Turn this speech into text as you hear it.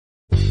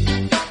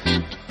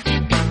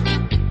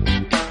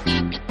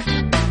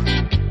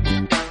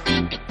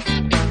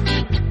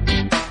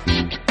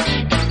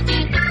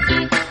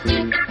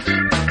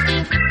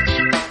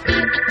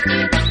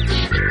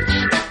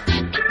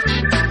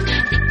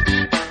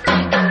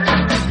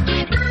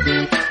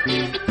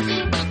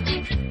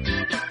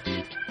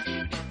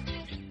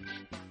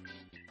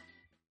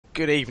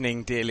Good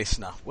evening, dear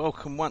listener.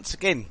 Welcome once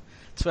again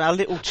to our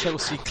Little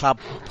Chelsea Club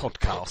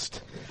podcast,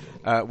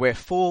 where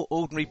four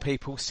ordinary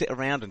people sit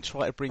around and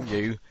try to bring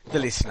you, the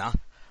listener,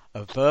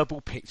 a verbal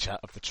picture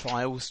of the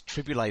trials,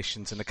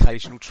 tribulations and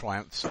occasional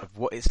triumphs of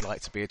what it's like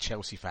to be a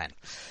Chelsea fan.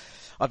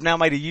 I've now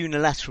made a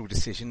unilateral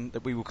decision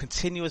that we will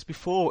continue as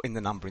before in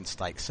the numbering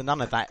stakes, so none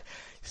of that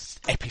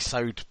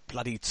episode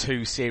bloody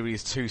 2,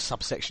 series 2,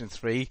 subsection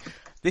 3.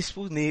 This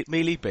will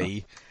merely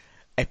be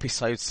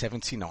episode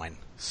 79.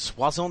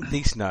 Soissons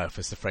 19,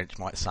 as the French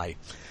might say.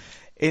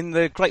 In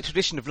the great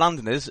tradition of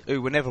Londoners,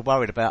 who were never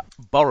worried about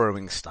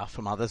borrowing stuff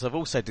from others, I've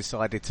also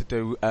decided to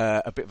do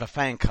a bit of a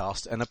fan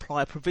cast and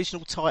apply a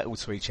provisional title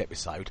to each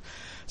episode.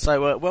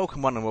 So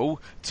welcome one and all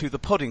to The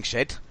Podding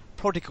Shed,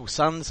 Prodigal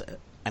Sons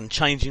and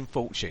Changing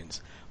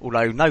Fortunes.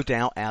 Although no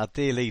doubt our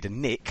dear leader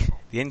Nick,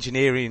 the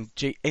engineering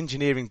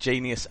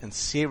genius and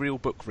serial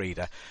book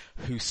reader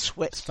who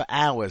sweats for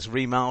hours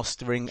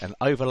remastering and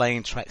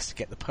overlaying tracks to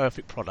get the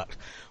perfect product,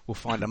 will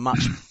find a much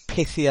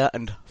pithier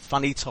and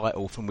funny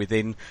title from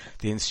within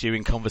the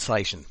ensuing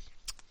conversation.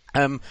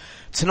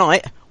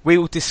 Tonight we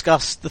will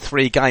discuss the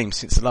 3 games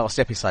since the last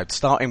episode,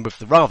 starting with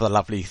the rather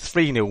lovely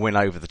 3-0 win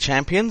over the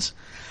champions,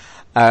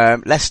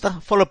 Leicester,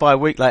 followed by a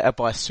week later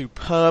by a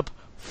superb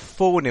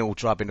 4-0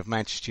 drubbing of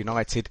Manchester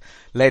United,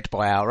 led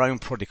by our own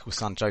prodigal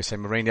son Jose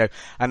Mourinho,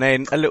 and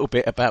then a little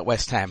bit about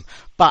West Ham.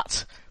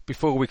 But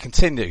before we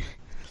continue,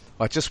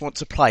 I just want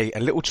to play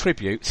a little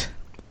tribute,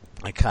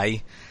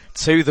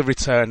 to the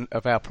return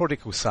of our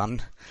prodigal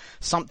son,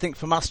 something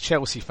from us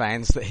Chelsea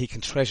fans that he can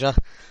treasure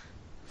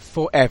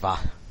forever.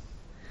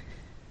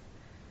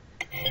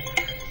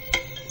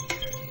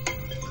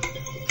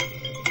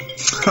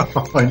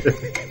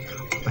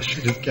 I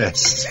should have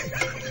guessed.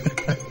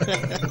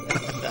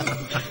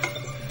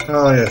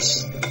 Oh,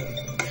 yes.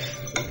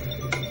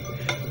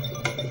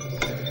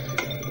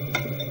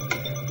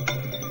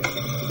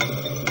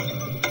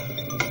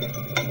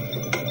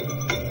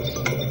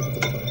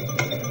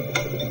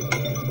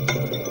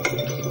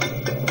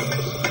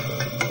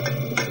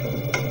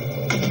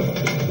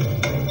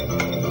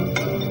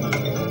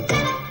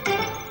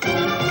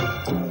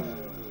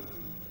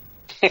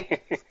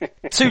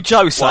 To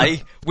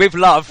Jose, with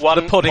love,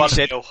 the Podding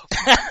Shed.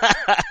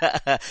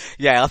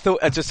 Yeah, I thought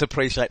I'd just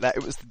appreciate that.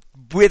 It was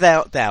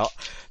without doubt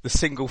the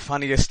single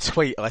funniest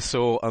tweet I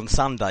saw on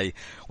Sunday,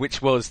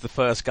 which was the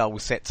first goal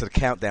set to the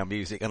countdown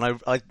music, and I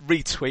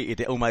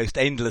retweeted it almost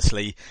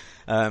endlessly,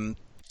 and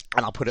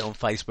I put it on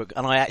Facebook,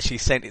 and I actually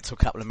sent it to a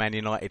couple of Man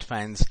United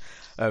fans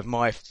of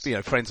my,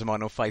 friends of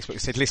mine on Facebook, who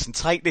said, listen,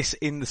 take this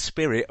in the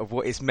spirit of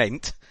what it's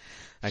meant.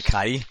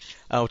 Okay,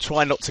 I'll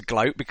try not to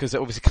gloat because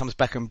it obviously comes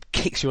back and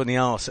kicks you on the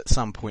arse at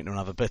some point or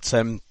another. But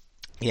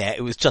yeah,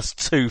 it was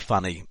just too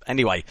funny.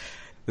 Anyway,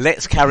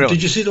 let's carry on.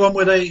 Did you see the one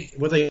where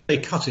they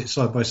cut it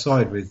side by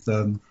side with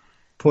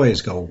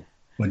Poyer's goal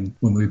when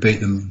we beat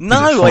them?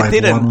 No, I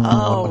didn't.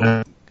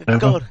 Oh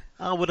God,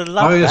 I would have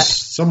loved that.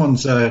 Yes,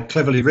 someone's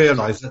cleverly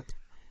realised that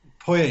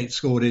Poyet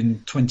scored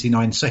in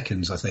 29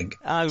 seconds, I think.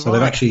 Oh, so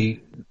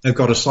right. they've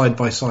got a side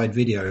by side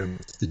video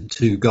of the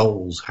 2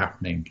 goals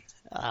happening.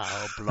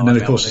 Oh, and then,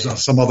 of course,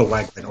 some other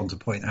wag went on to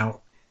point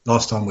out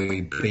last time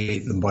we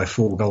beat them by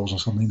 4 goals or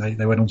something,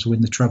 they went on to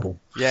win the treble.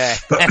 Yeah,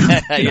 but,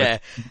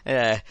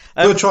 yeah.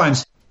 We'll try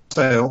and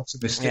stay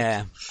optimistic.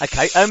 Yeah.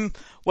 Okay.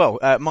 Well,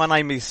 my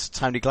name is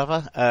Tony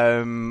Glover,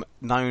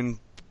 known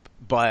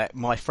by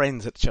my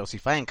friends at the Chelsea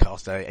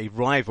Fancast, a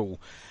rival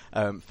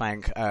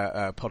fan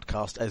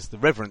podcast, as the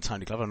Reverend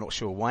Tony Glover. I'm not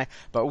sure why,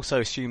 but also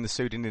assume the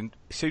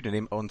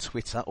pseudonym on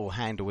Twitter, or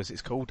handle as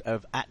it's called,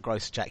 of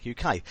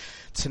 @GrossJackUK.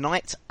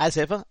 Tonight, as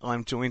ever,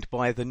 I'm joined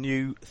by the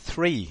new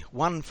 3,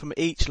 one from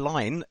each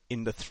line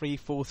in the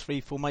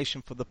 3-4-3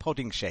 formation for the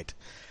Podding Shed.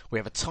 We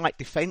have a tight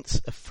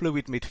defence, a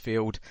fluid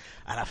midfield,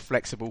 and a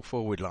flexible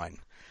forward line.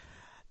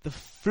 The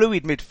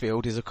fluid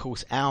midfield is, of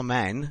course, our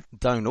man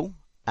Donal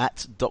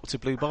at Dr.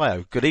 Blue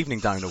Bio. Good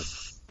evening, Donal.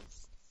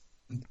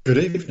 Good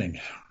evening.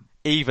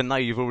 Even though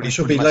you've already... I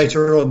shall be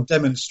later on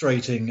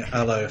demonstrating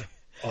young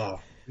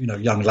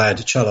lad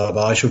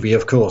Chalobah. I shall be,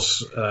 of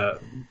course,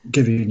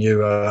 giving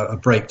you a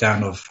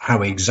breakdown of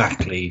how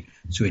exactly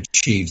to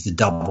achieve the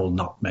double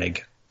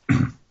nutmeg.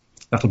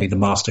 That'll be the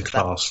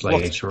masterclass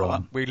later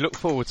on. We look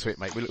forward to it,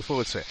 mate. We look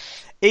forward to it.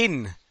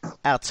 In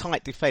our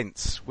tight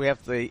defence, we have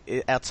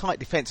our tight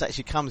defence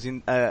actually comes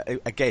in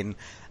again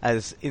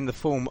as in the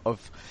form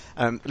of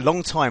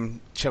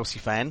long-time Chelsea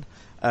fan,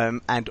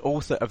 and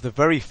author of the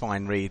very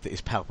fine read that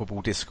is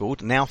Palpable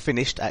Discord, now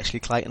finished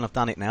actually, Clayton. I've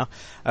done it now,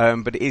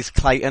 but it is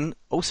Clayton,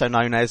 also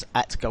known as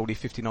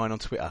 @Goldie59 on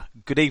Twitter.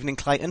 Good evening,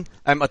 Clayton.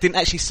 I didn't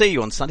actually see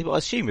you on Sunday, but I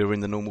assume you were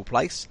in the normal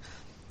place.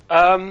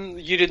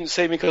 You didn't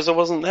see me because I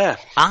wasn't there.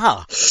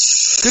 Ah,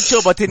 good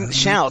job I didn't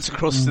shout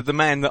across to the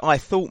man that I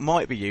thought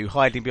might be you,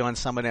 hiding behind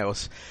someone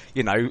else.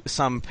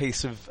 Some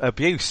piece of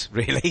abuse,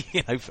 really.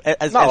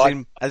 As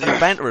in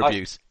banter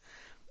abuse.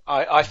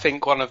 I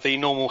think one of the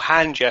normal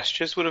hand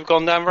gestures would have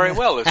gone down very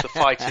well as the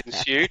fight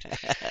ensued.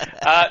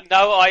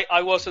 No,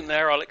 I wasn't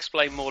there. I'll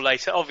explain more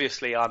later.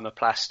 Obviously, I'm a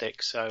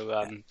plastic,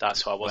 so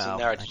that's why I wasn't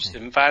there. I just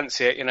didn't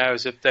fancy it. You know,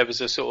 there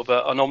was a sort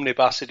of an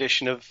omnibus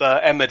edition of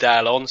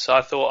Emmerdale on, so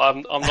I thought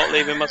I'm not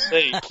leaving my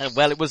seat.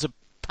 Well, it was a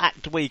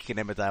packed week in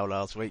Emmerdale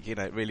last week. You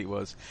know, it really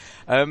was.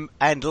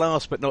 And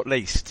last but not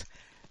least,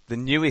 the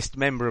newest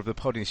member of the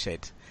Podding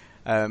Shed.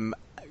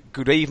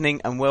 Good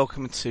evening and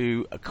welcome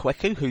to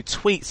Kweku, who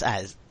tweets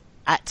as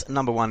at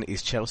number 1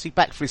 is Chelsea,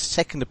 back for his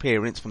second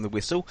appearance from the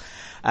whistle,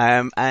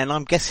 and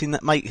I'm guessing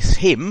that makes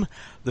him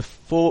the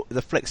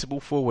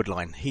flexible forward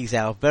line. He's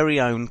our very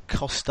own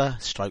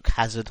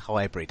Costa/Hazard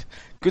hybrid.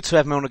 Good to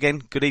have him on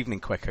again. Good evening,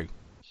 Kweku.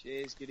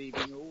 Cheers, good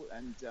evening all,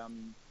 and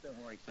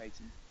don't worry,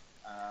 Clayton,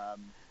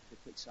 the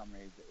quick summary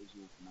is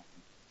all for nothing.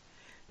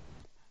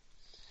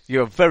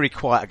 You're very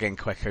quiet again,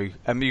 Kweku.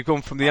 You've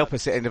gone from the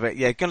opposite end of it.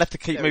 Yeah, you're gonna have to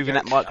keep moving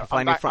that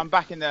microphone in front.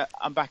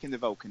 I'm back in the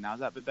Vulcan now.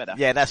 Is that a bit better?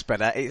 Yeah, that's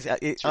better.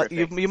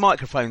 Your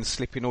microphone's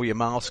slipping, or your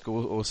mask,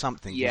 or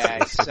something. Yeah,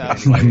 it's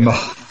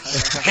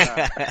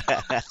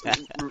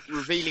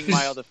revealing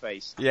my other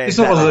face. Yeah, it's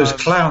not one of those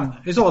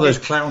clown. It's not one of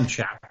those clown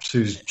chaps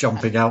who's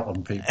jumping out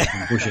on people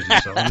from bushes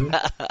and so on.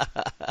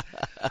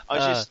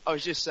 I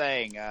was just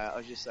saying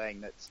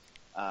that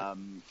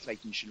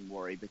Clayton shouldn't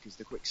worry because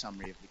the quick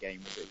summary of the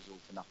game was it was all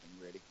for nothing,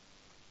 really.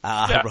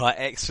 Right,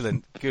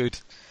 excellent, good.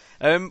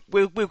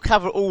 We'll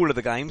cover all of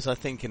the games, I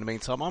think, in the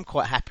meantime. I'm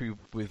quite happy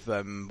with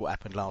what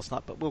happened last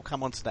night, but we'll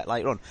come on to that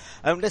later on.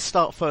 Let's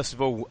start, first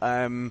of all,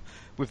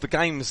 with the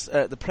games,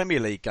 the Premier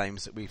League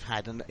games that we've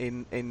had, and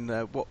in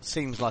what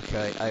seems like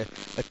a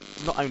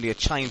not only a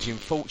change in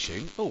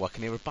fortune. Oh, I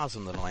can hear a buzz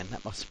on the line.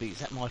 That must be, is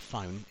that my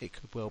phone? It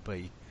could well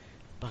be.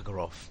 Bugger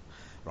off.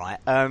 Right.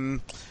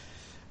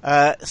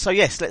 So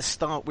yes, let's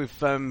start with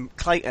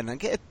Clayton and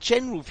get a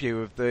general view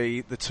of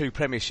the two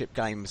Premiership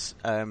games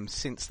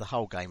since the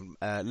whole game,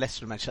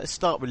 Leicester and Manchester. Let's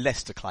start with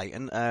Leicester,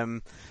 Clayton. I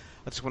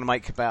just want to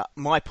make about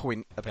my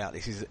point about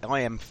this is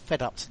I am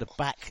fed up to the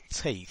back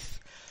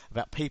teeth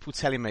about people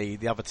telling me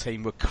the other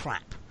team were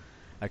crap.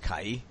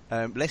 Okay,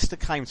 Leicester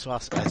came to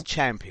us as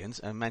champions,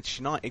 and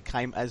Manchester United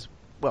came as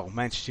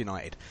Manchester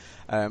United,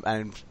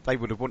 and they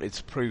would have wanted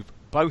to prove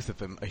both of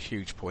them a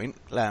huge point.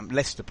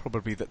 Leicester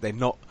probably that they're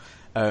not.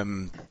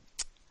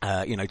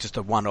 Just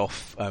a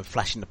one-off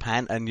flash in the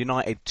pan, and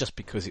United just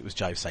because it was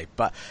Jose.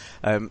 But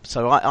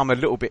so I'm a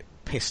little bit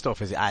pissed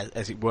off,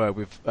 as it were,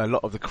 with a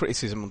lot of the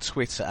criticism on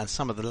Twitter and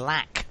some of the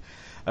lack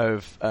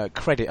of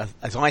credit,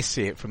 as I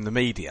see it, from the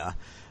media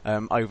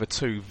over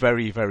two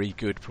very, very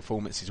good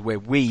performances where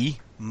we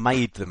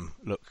made them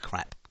look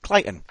crap.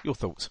 Clayton, your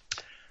thoughts?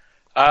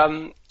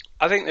 I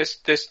think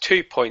there's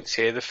 2 points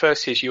here. The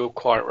first is you're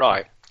quite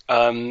right.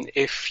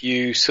 If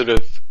you sort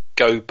of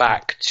go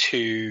back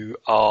to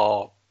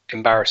our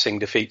embarrassing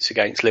defeats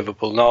against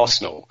Liverpool and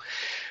Arsenal,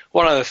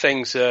 one of the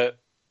things that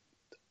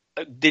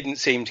didn't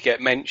seem to get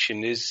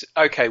mentioned is,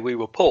 okay, we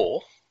were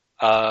poor,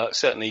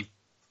 certainly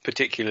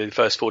particularly the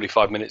first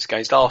 45 minutes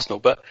against Arsenal,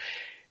 but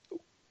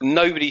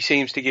nobody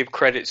seems to give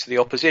credit to the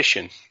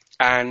opposition.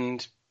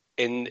 And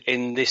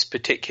in this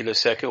particular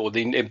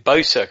in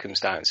both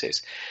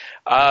circumstances,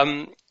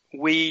 the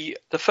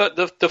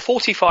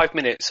 45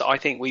 minutes I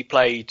think we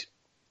played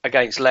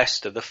against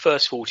Leicester, the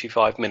first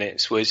 45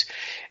 minutes was,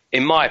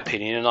 in my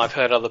opinion, and I've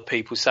heard other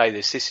people say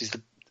this,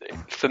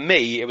 for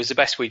me, it was the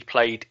best we'd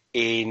played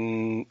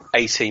in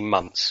 18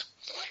 months.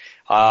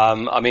 I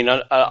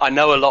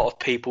know a lot of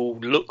people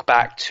look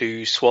back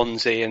to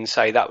Swansea and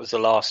say that was the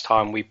last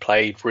time we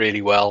played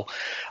really well,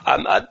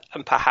 and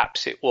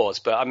perhaps it was,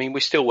 but I mean, we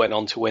still went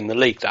on to win the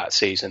league that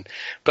season.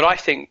 But I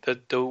think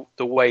that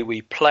the way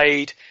we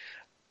played,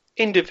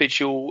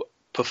 individual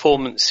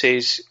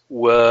performances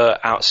were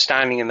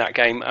outstanding in that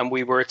game, and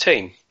we were a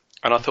team.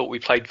 And I thought we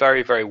played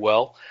very, very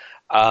well.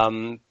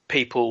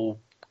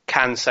 People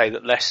can say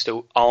that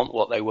Leicester aren't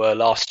what they were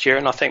last year,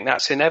 and I think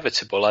that's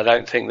inevitable. I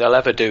don't think they'll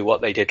ever do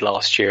what they did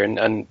last year,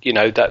 and you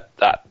know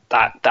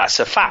that's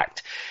a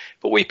fact.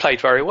 But we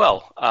played very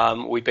well.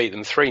 We beat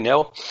them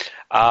 3-0,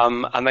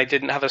 and they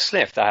didn't have a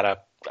sniff. They had a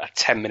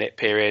 10-minute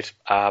period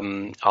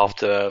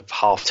after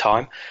half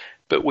time,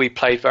 but we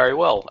played very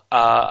well,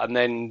 and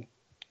then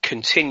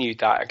continued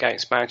that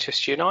against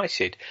Manchester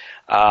United.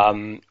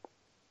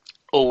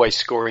 Always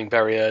scoring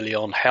very early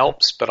on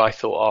helps, but I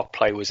thought our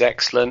play was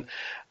excellent.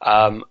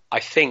 I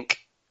think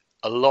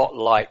a lot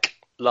like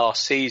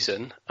last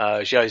season,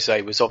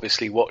 Jose was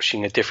obviously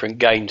watching a different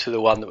game to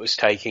the one that was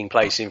taking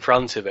place in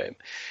front of him,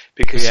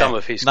 because some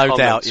of his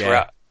comments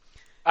were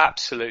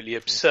absolutely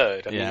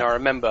absurd. I mean, I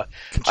remember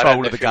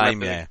control of the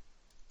game.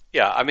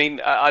 Yeah, I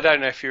mean, I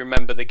don't know if you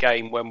remember the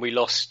game when we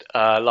lost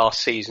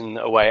last season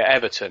away at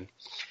Everton.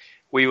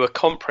 We were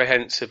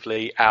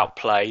comprehensively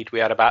outplayed. We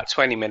had about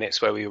 20 minutes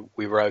where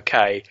we were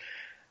okay.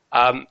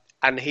 And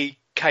he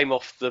came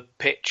off the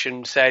pitch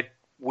and said,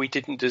 we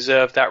didn't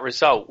deserve that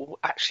result. Well,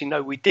 actually,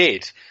 no, we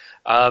did.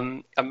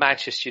 And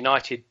Manchester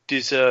United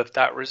deserved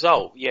that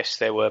result. Yes,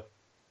 there were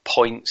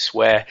points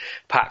where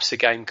perhaps the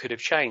game could have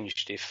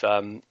changed. If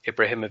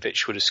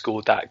Ibrahimovic would have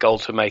scored that goal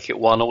to make it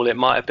 1-1, it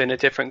might have been a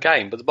different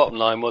game. But the bottom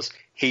line was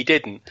he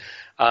didn't.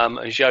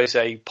 And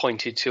Jose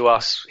pointed to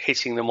us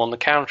hitting them on the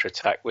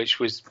counter-attack, which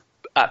was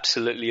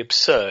absolutely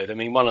absurd. I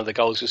mean, one of the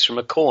goals was from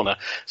a corner,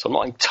 so I'm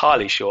not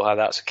entirely sure how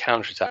that's a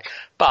counter-attack.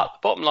 But the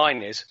bottom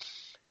line is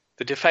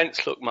the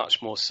defence looked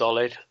much more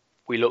solid.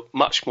 We looked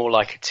much more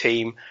like a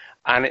team,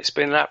 and it's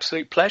been an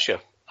absolute pleasure.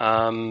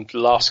 The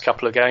last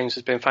couple of games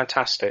has been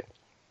fantastic.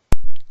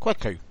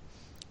 Kweku,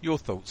 your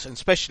thoughts, and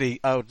especially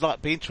I would like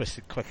to be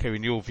interested, Kweku,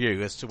 in your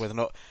view as to whether or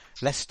not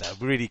Leicester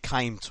really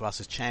came to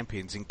us as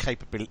champions in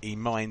capability,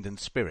 mind, and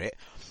spirit,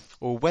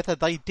 or whether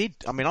they did.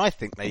 I mean, I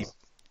think they've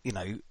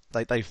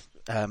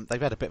had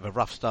a bit of a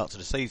rough start to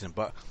the season,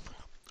 but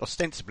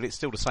ostensibly it's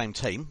still the same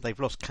team. They've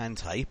lost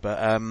Kante, but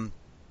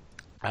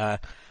I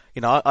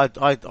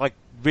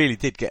really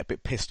did get a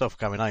bit pissed off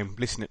going home,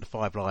 listening to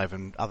 5 Live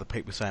and other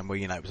people saying,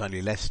 well, it was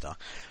only Leicester.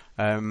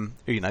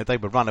 They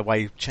were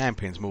runaway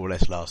champions more or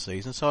less last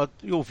season. So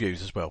your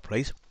views as well,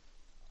 please.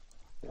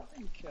 I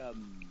think.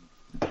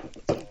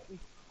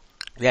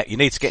 Yeah, you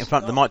need to get in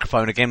front of the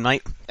microphone again,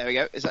 mate. There we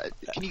go.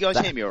 Can you guys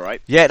hear me all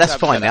right? Yeah, that's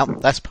fine now.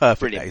 That's perfect,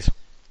 Brilliant. Guys.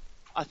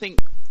 I think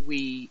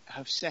we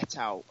have set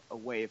out a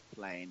way of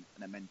playing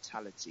and a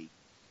mentality,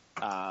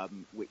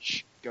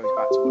 which goes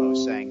back to what I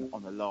was saying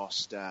on the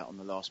last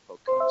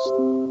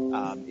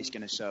podcast. Is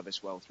going to serve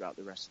us well throughout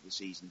the rest of the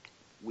season.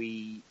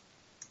 We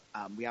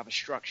have a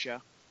structure.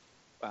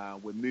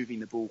 We're moving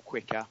the ball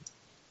quicker,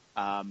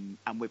 and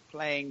we're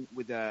playing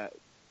with a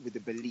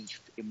belief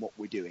in what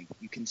we're doing.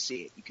 You can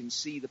see it. You can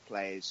see the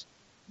players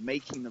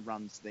making the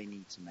runs they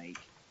need to make,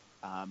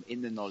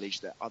 in the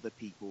knowledge that other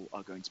people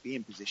are going to be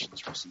in position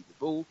to receive the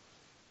ball,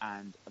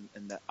 and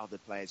that other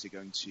players are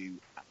going to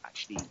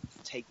actually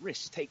take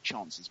risks, take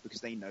chances,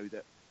 because they know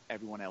that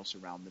everyone else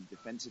around them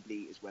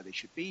defensively is where they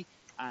should be,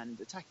 and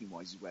attacking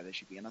wise is where they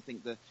should be. And I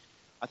think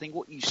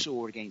what you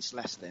saw against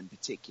Leicester in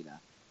particular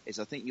is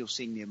I think you're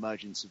seeing the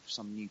emergence of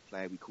some new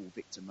player we call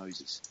Victor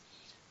Moses.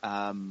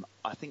 I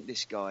think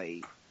this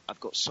guy, I've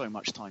got so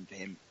much time for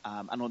him.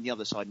 And on the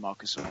other side,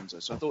 Marcus Alonso.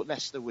 So I thought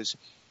Leicester was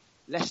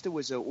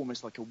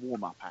almost like a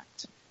warm-up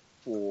act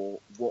for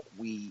what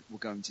we were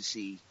going to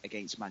see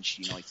against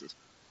Manchester United.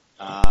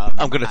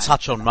 I'm going to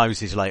touch on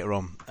Moses later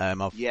on.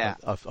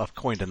 I've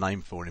coined a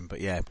name for him, but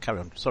yeah, carry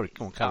on. Sorry,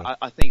 come on, carry on.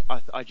 I think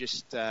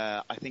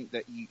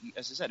that you,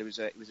 as I said, it was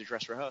a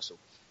dress rehearsal.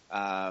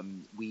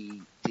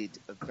 We did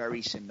a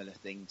very similar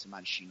thing to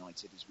Manchester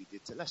United as we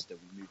did to Leicester.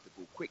 We moved the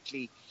ball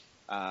quickly.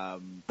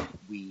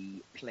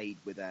 We played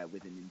with an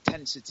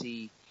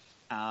intensity,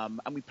 and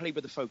we played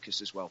with a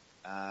focus as well.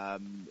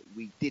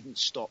 We didn't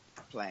stop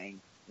playing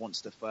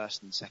once the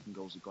first and second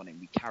goals had gone in.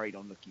 We carried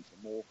on looking for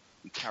more.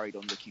 We carried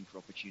on looking for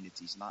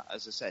opportunities. And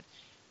as I said,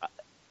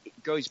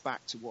 it goes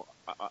back to what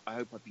I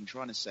hope I've been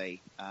trying to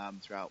say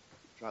throughout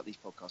these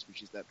podcasts,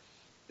 which is that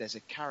there's a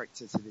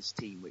character to this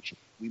team which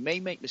we may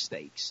make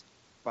mistakes,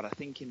 but I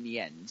think in the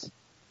end,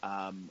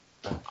 I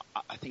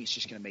think it's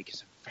just going to make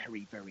us a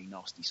very, very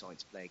nasty side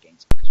to play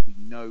against, because we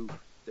know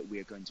that we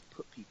are going to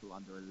put people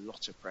under a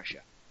lot of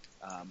pressure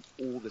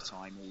all the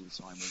time.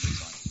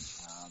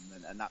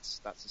 And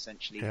that's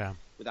essentially,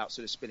 without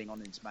sort of spilling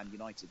on into Man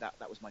United,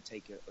 that was my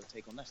take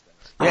on Leicester.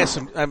 Yeah,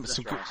 some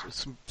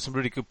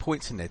really good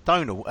points in there.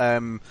 Donal,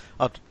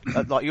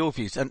 I'd like your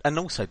views, and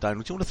also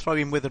Donal, do you want to throw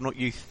in whether or not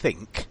you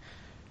think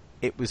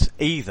it was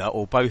either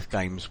or both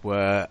games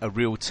were a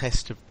real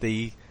test of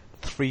the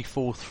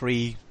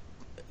 3-4-3,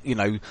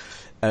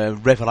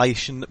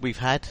 revelation that we've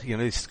had?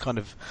 This kind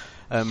of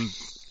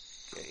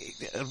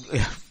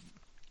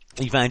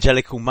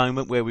evangelical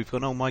moment where we've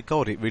gone, oh my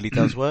God, it really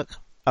does work.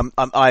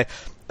 The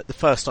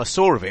first I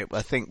saw of it,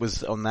 I think,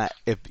 was on that,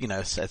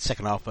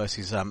 second half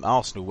versus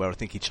Arsenal, where I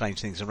think he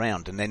changed things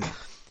around, and then,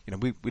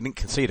 we didn't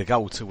concede a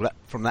goal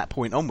from that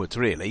point onwards.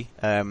 Really,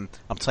 I'm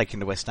taking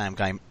the West Ham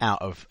game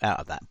out of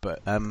that.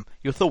 But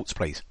your thoughts,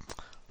 please.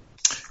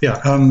 Yeah.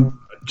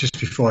 Just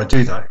before I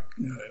do that,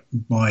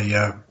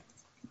 my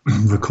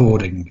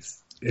recording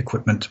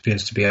equipment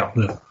appears to be out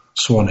the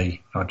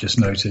Swanee. I've just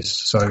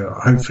noticed. So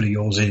hopefully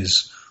yours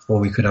is, or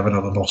we could have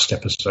another lost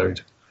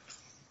episode.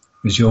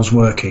 Is yours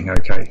working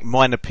okay?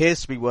 Mine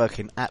appears to be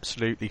working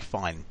absolutely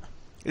fine.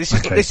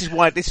 This is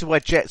why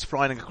jets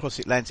flying across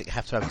the Atlantic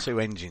have to have two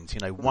engines.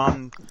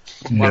 One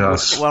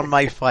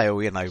may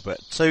fail, but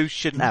two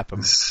shouldn't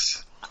happen.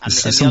 And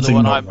the other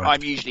one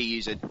I'm usually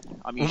using the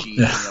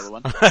other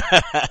one.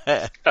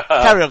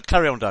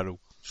 Carry on, Donald.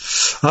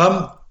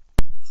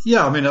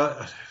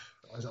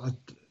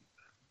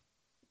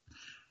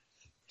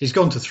 He's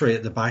gone to 3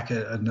 at the back,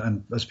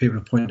 and as people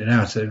have pointed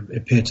out, it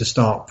appeared to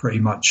start pretty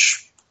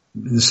much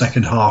the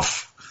second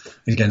half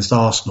against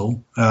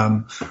Arsenal.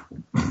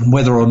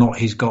 Whether or not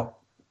he's got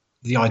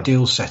the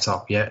ideal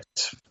setup yet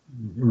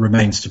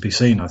remains to be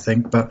seen, I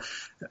think. But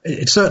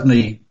it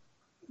certainly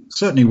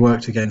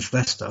worked against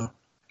Leicester,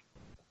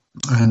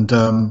 and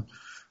the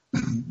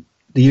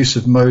use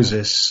of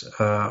Moses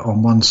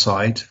on one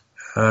side,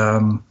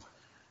 and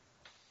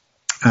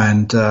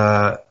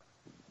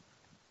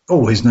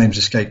his name's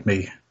escaped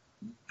me.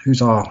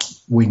 Who's our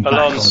wing back?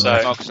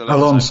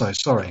 Alonso.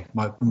 Sorry,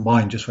 my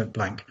mind just went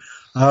blank.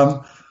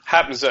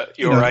 Happens at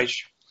your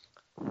age.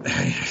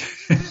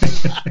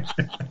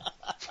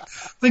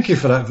 Thank you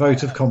for that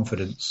vote of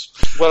confidence.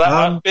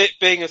 Well,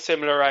 being a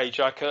similar age,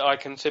 I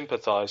can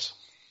sympathise.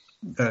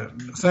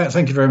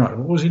 Thank you very much.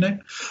 What was your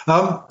name?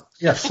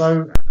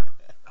 So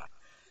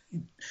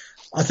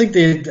I think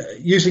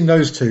using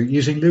those two,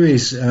 using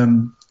Luis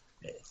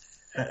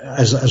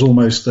as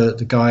almost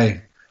the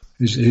guy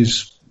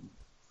who's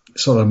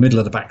sort of middle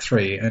of the back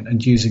three,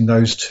 and using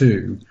those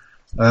two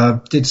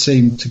did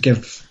seem to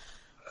give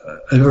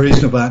a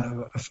reasonable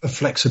amount of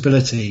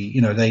flexibility.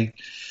 They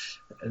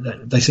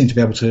seem to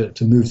be able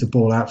to move the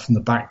ball out from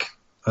the back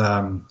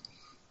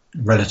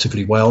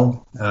relatively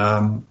well,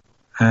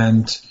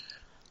 and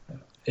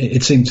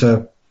it seemed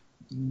to,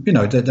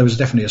 there was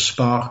definitely a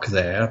spark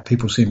there.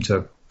 People seemed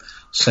to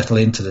settle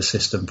into the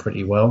system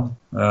pretty well,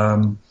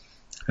 and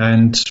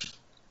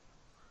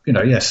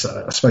yes,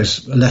 I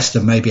suppose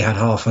Leicester maybe had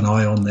half an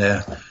eye on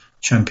their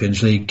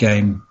Champions League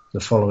game the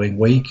following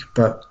week,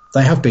 but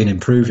they have been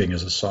improving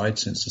as a side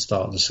since the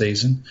start of the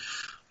season,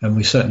 and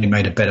we certainly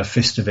made a better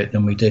fist of it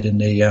than we did in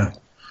the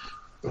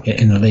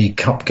League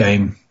Cup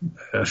game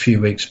a few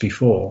weeks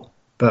before.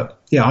 But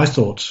yeah, I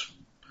thought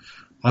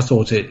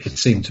it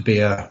seemed to be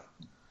a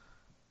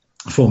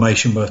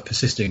formation worth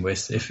persisting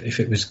with if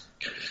it was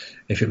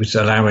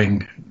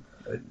allowing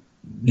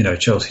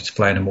Chelsea to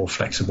play in a more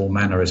flexible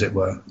manner, as it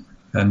were.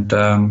 And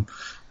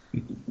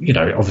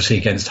obviously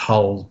against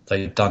Hull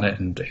they'd done it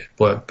and it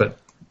worked, but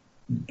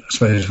I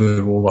suppose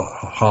we were all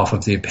half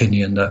of the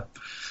opinion that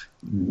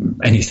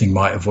anything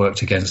might have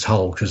worked against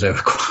Hull because they were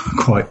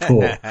quite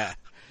poor.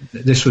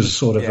 This was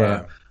sort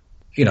of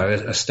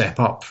a step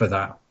up for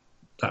that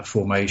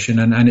formation,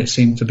 and it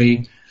seemed to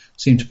be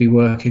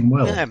working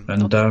well.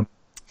 And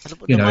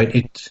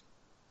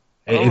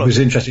it was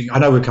interesting. I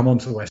know we'll come on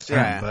to West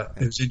Ham, but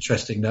it was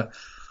interesting that,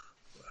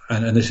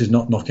 and this is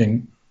not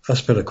knocking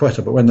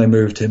Azpilicueta, but when they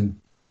moved him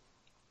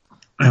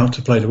out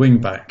to play the wing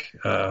back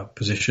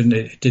position,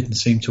 it didn't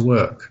seem to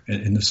work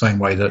in the same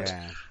way that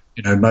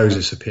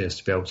Moses appears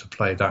to be able to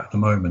play that at the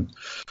moment.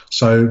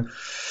 So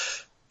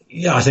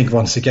I think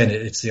once again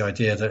it's the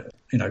idea that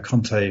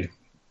Conte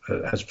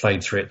has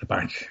played three at the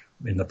back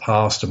in the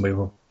past, and we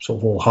were sort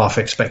of all half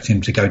expecting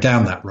him to go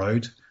down that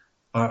road,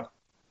 but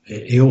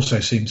he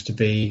also seems to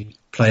be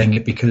playing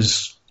it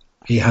because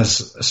he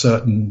has a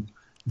certain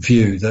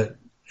view that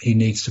he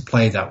needs to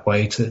play that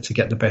way to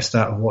get the best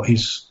out of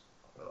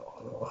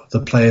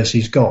the players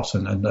he's got,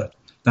 and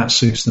that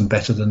suits them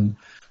better than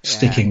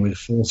sticking with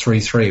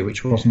 4-3-3,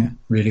 which wasn't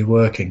really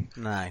working.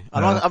 No,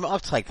 I'll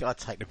take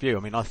the view.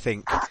 I mean, I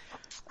think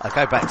I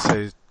go back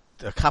to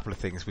a couple of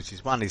things, which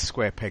is one is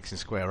square pegs and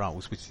square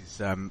holes, which is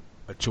a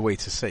joy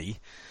to see.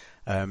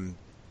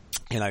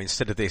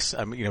 Instead of this,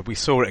 we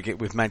saw it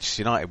with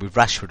Manchester United with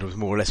Rashford, who was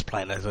more or less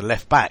playing as a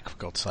left back, for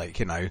God's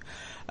sake,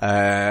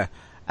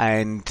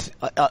 And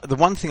the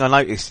one thing I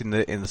noticed in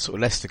the sort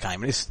of Leicester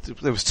game, and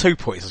there was 2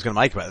 points I was going to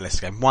make about the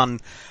Leicester game. One,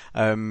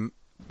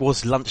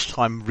 was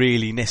lunchtime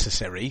really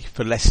necessary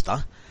for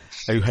Leicester,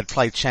 who had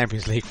played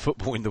Champions League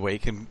football in the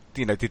week, and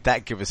did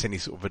that give us any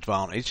sort of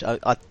advantage?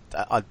 I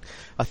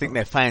think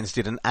their fans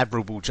did an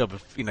admirable job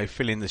of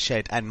filling the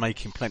shed and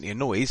making plenty of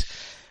noise,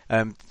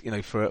 for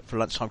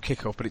lunchtime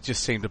kickoff. But it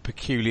just seemed a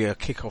peculiar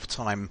kickoff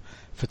time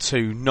for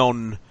two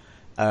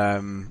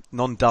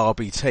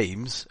non-derby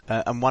teams,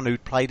 and one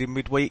who'd played in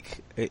midweek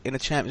in a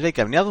Champions League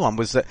game. And the other one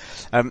was that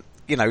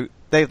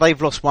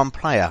they've lost one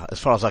player, as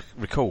far as I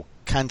recall,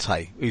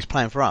 Kante, who's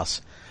playing for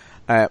us.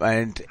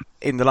 And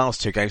in the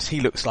last 2 games, he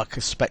looks like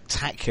a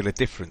spectacular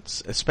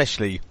difference,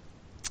 especially,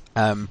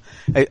 I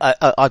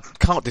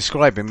can't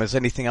describe him as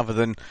anything other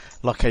than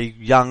like a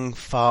young,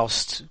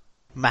 fast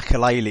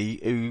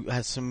Makelele who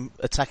has some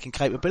attacking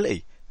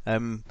capability.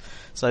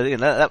 So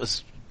that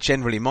was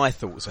generally my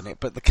thoughts on it.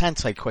 But the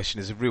Kante question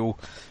is a real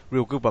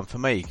good one for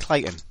me.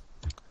 Clayton?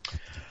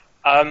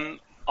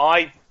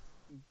 I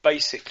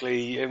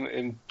basically,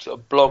 in a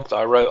blog that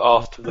I wrote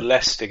after the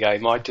Leicester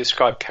game, I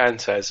described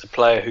Kante as a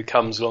player who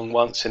comes along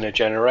once in a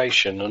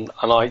generation, and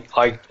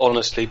I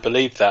honestly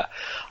believe that.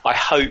 I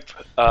hope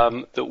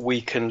that we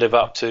can live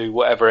up to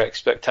whatever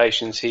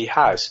expectations he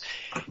has.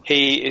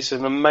 He is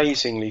an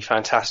amazingly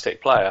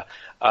fantastic player.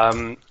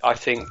 I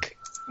think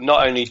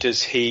not only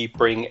does he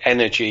bring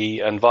energy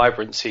and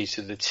vibrancy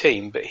to the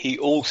team, but he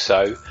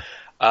also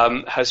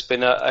has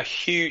been a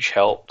huge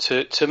help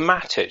to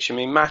Matic. I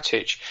mean,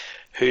 Matic,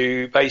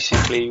 who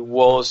basically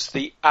was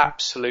the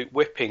absolute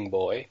whipping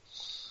boy,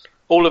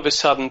 all of a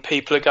sudden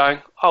people are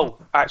going, oh,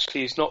 actually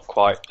he's not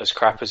quite as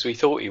crap as we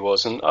thought he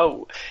was. And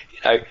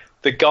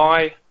the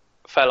guy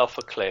fell off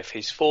a cliff,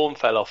 his form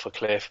fell off a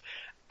cliff,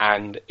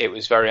 and it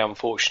was very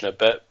unfortunate.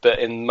 But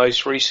in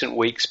most recent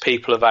weeks,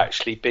 people have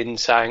actually been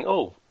saying,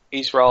 oh,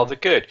 he's rather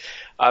good.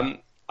 I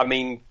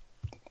mean,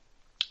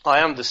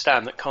 I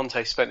understand that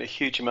Conte spent a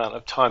huge amount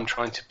of time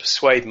trying to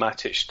persuade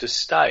Matic to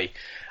stay,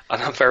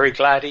 and I'm very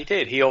glad he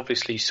did. He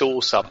obviously saw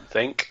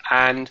something,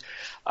 and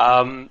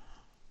I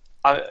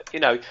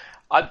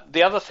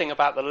The other thing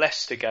about the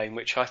Leicester game,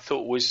 which I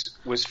thought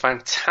was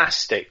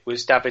fantastic,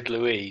 was David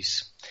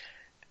Luiz.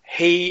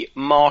 He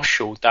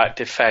marshalled that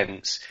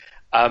defence.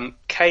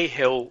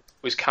 Cahill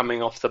was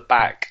coming off the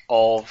back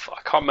of,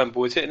 I can't remember,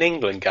 was it an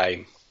England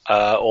game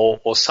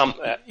or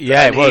something?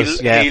 Yeah, it was.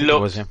 He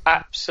looked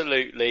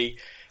absolutely.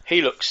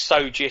 He looked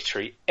so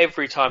jittery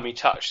every time he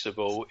touched the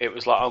ball. It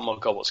was like, oh my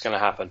God, what's going to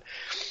happen?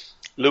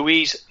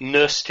 Luiz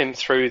nursed him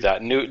through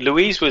that.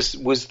 Luiz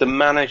was the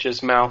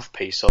manager's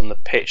mouthpiece on the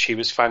pitch. He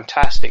was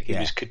fantastic. He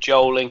was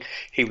cajoling.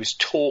 He was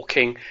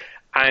talking.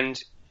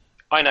 And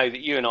I know that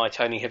you and I,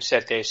 Tony, have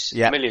said this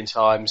a million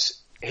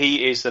times.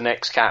 He is the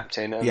next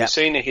captain. And the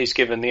sooner he's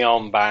given the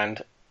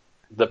armband,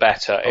 the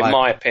better, in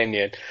my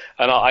opinion.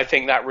 And I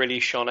think that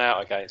really shone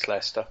out against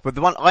Leicester. But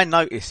the one I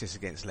noticed is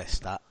against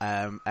Leicester,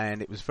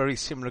 and it was very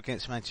similar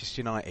against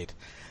Manchester United,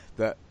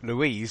 that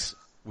Luiz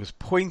was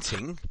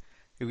pointing.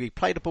 He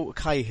played the ball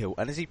to Cahill,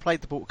 and as he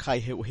played the ball to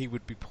Cahill, he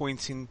would be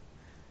pointing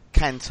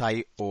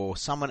Kante or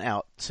someone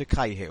out to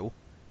Cahill,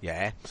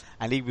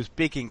 and he was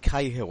bigging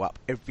Cahill up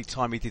every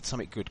time he did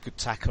something good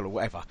tackle or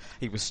whatever.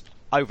 He was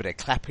over there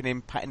clapping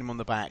him, patting him on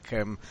the back.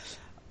 Do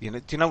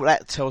you know what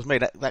that tells me?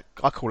 That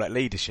I call that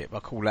leadership. I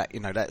call that,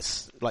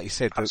 that's like you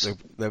said,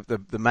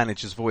 the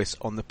manager's voice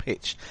on the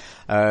pitch.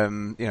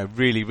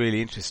 Really,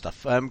 really interesting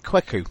stuff.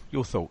 Kweku,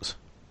 your thoughts?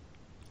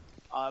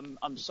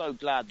 I'm so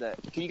glad that.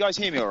 Can you guys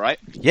hear me all right?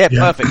 Yeah,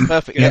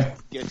 perfect. Yeah.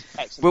 Good,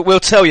 excellent. We'll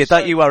tell you.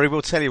 Don't you worry.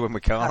 We'll tell you when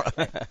we can't.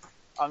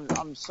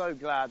 I'm so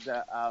glad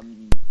that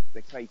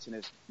Clayton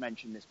has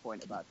mentioned this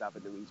point about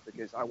David Luiz,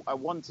 because I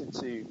wanted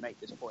to make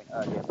this point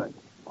earlier, but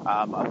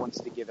I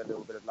wanted to give a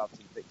little bit of love to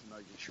Victor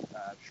Moses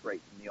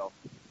straight from the off.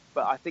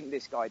 But I think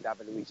this guy,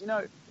 David Luiz,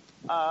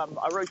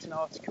 I wrote an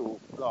article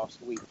last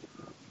week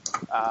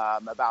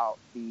about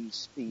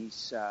these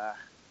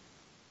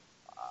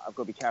I've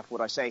got to be careful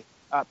what I say.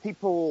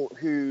 People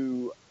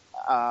who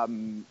are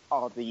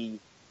the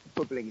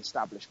footballing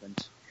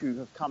establishment, who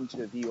have come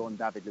to a view on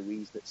David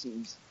Luiz that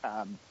seems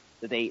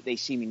that they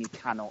seemingly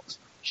cannot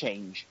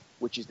change,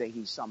 which is that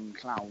he's some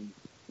clown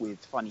with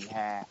funny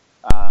hair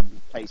who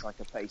plays like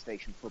a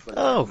PlayStation footballer.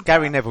 Oh,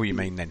 Gary Neville, you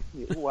mean then?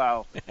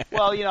 Well,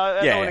 I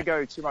don't want to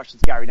go too much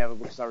into Gary Neville,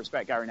 because I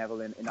respect Gary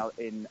Neville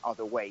in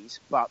other ways.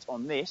 But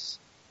on this,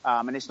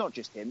 and it's not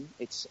just him,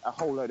 it's a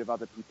whole load of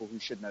other people who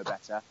should know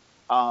better,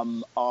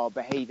 are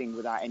behaving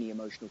without any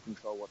emotional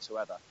control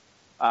whatsoever.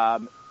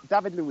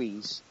 David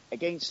Luiz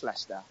against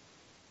Leicester,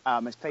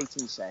 as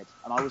Clayton said,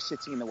 and I was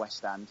sitting in the West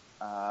Stand,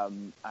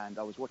 and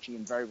I was watching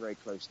him very, very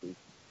closely.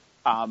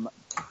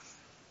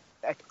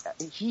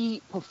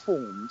 He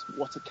performed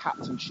what a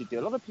captain should do.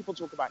 A lot of people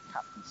talk about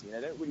captaincy, and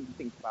they don't really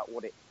think about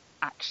what it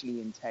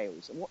actually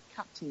entails. And what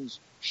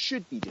captains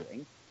should be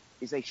doing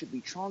is they should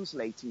be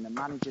translating the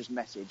manager's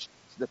message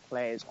to the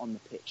players on the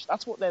pitch.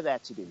 That's what they're there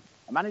to do.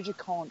 A manager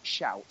can't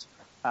shout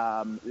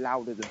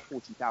louder than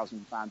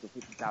 40,000 fans or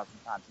 50,000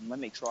 fans, and when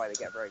they try, they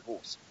get very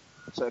hoarse.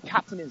 So a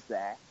captain is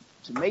there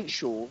to make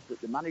sure that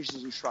the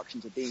manager's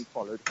instructions are being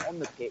followed on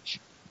the pitch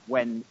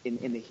when in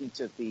the heat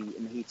of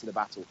the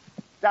battle.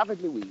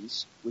 David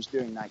Luiz was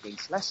doing that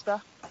against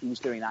Leicester. He was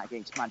doing that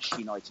against Manchester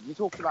United. You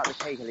talked about the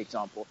Cahill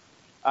example.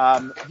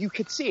 You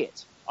could see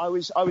it. I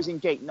was in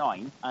Gate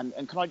 9,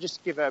 and can I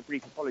just give a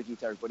brief apology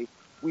to everybody?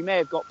 We may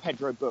have got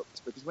Pedro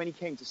booked, because when he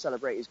came to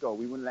celebrate his goal,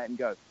 we wouldn't let him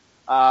go.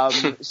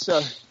 And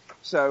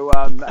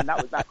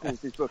that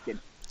caused his booking.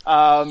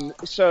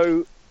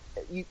 So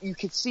you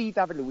could see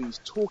David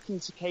Luiz talking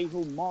to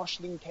Cahill,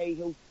 marshalling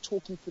Cahill,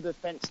 talking to the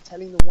defence,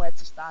 telling them where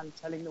to stand,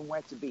 telling them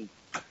where to be.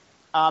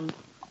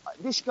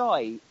 This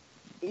guy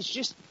is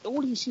just,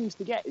 all he seems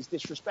to get is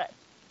disrespect.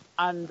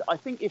 And I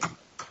think if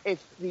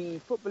the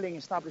footballing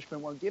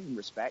establishment won't give him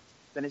respect,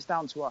 then it's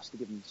down to us to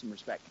give him some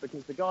respect,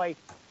 because the guy,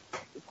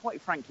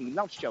 quite frankly,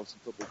 loves Chelsea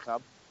Football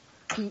Club.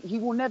 He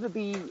will never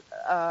be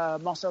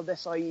Marcel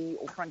Desailly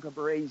or Franco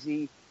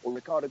Baresi or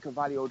Ricardo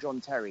Carvalho or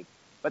John Terry.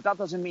 But that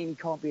doesn't mean he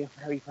can't be a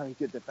very, very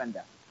good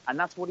defender. And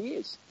that's what he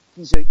is.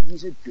 He's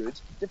a good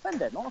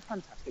defender, not a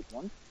fantastic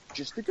one,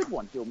 just a good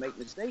one. He'll make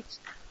mistakes.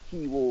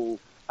 He will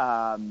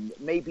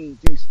maybe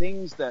do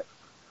things that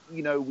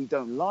we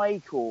don't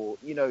like, or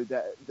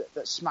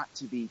that smack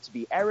to be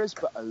errors.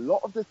 But a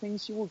lot of the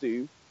things he will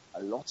do,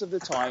 a lot of the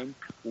time,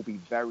 will be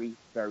very,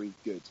 very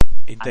good.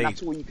 Indeed. And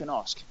that's all you can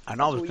ask.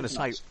 And I was going to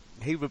say,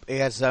 he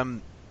has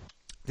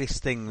this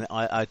thing that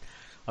I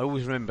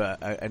always remember,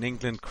 an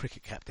England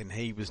cricket captain.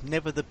 He was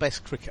never the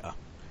best cricketer.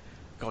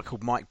 A guy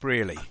called Mike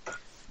Brearley,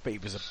 but he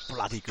was a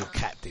bloody good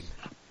captain.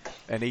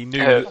 And he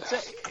knew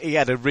he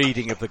had a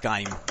reading of the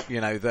game,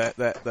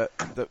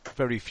 that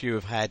very few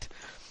have had,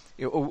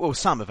 or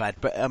some have had.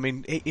 But I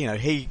mean,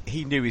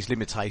 he knew his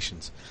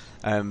limitations.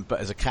 But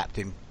as a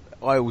captain,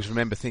 I always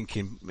remember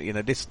thinking,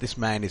 this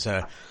man is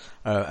a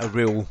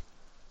real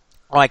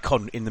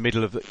icon in the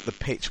middle of the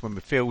pitch when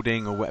we're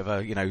fielding or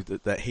whatever.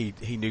 That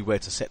he knew where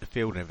to set the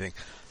field and everything.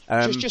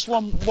 Just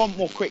one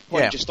more quick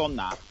point, just on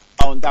that,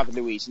 on David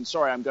Luiz. And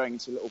sorry, I'm going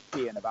into a little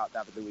peeing about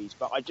David Luiz,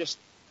 but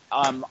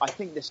I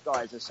think this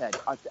guy, as I said,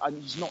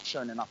 he's not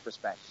shown enough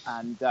respect.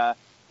 And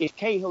if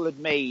David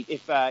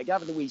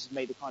Luiz had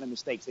made the kind of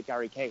mistakes that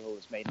Gary Cahill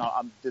has made, and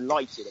I'm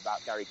delighted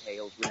about Gary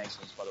Cahill's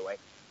renaissance, by the way,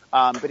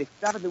 but if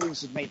David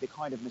Luiz had made the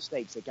kind of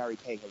mistakes that Gary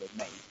Cahill had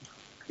made,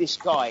 this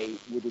guy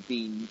would have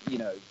been, he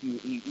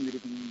would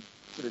have been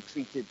sort of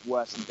treated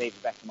worse than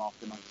David Beckham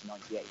after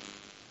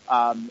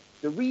 1998.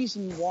 The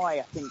reason why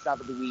I think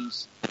David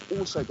Luiz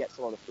also gets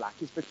a lot of flack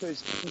is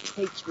because he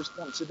takes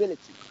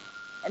responsibility.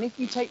 And if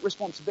you take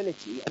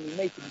responsibility and you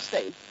make a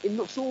mistake, it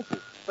looks awful.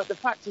 But the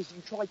fact is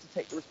you try to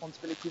take the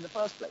responsibility in the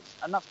first place.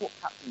 And that's what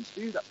captains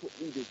do, that's what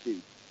leaders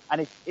do.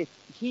 And if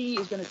he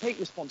is going to take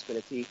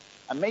responsibility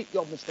and make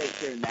the odd mistake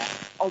here and there,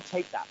 I'll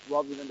take that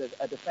rather than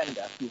a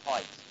defender who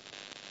hides.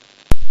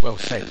 Well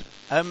said.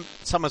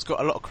 Someone's got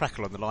a lot of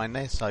crackle on the line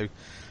there, so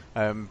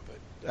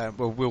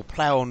we'll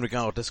plough on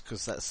regardless,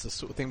 because that's the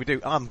sort of thing we do.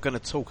 I'm going to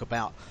talk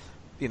about,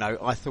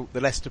 I thought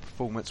the Leicester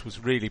performance was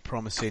really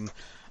promising.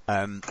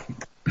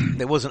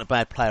 There wasn't a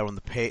bad player on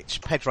the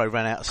pitch. Pedro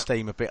ran out of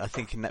steam a bit, I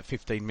think, in that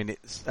 15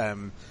 minutes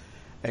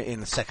in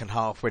the second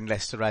half when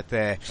Leicester had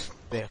their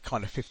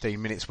kind of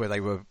 15 minutes where they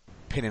were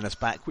pinning us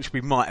back, which we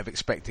might have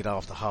expected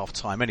after half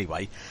time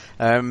anyway.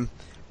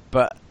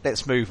 But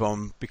let's move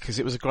on, because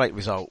it was a great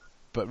result.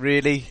 But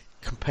really,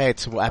 compared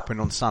to what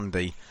happened on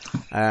Sunday,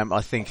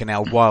 I think in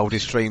our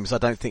wildest dreams, I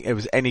don't think there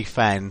was any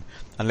fan,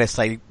 unless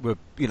they were,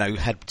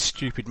 had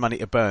stupid money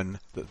to burn,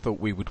 that thought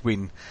we would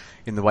win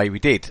in the way we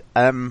did.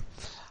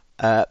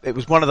 It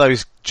was one of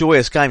those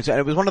joyous games, and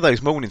it was one of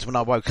those mornings when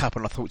I woke up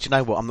and I thought, you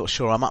know what, I'm not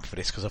sure I'm up for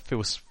this, because I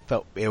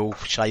felt ill,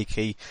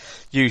 shaky,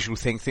 usual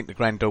thing. Think the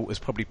granddaughter's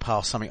probably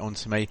passed something on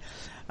to me.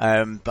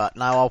 But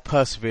no, I'll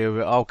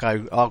persevere. I'll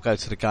go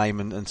to the game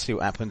and see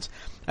what happens.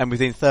 And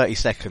within 30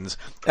 seconds,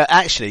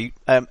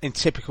 in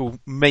typical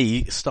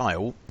me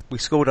style, we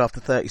scored after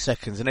 30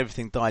 seconds and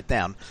everything died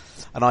down.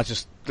 And I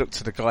just looked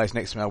to the guys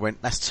next to me. I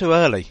went, "That's too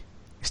early.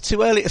 It's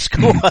too early to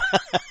score."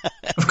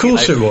 Of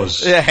course it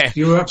was. Yeah.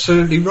 You were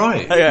absolutely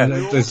right. Yeah. We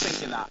were all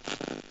thinking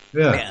that.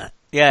 Yeah.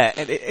 Yeah,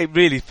 and it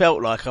really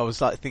felt like I was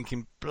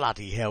thinking,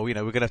 bloody hell, we're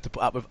going to have to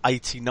put up with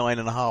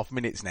 89.5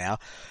 minutes now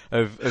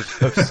of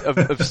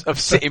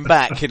sitting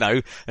back,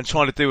 and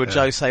trying to do a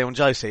Jose on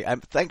Jose.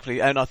 And thankfully,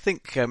 and I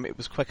think it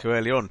was Quecker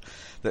early on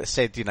that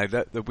said,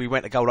 that we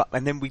went a goal up,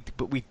 and then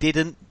but we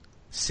didn't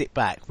sit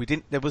back.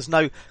 There was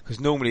no, because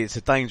normally it's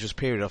a dangerous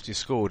period after you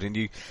scored, and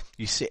you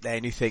sit there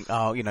and you think,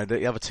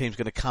 the other team's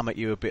going to come at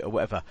you a bit or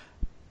whatever.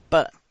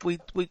 But we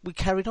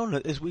carried on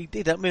as we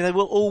did. I mean, they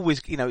were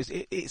always,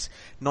 it's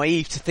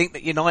naive to think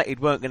that United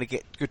weren't going to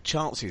get good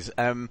chances,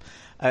 and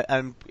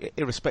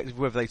irrespective of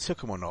whether they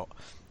took them or not.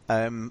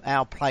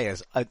 Our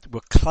players were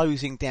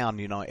closing down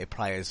United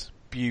players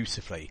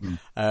beautifully.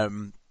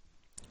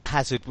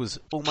 Hazard was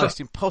almost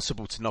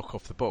impossible to knock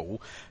off the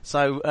ball.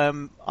 So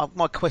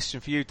my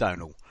question for you,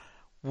 Donal,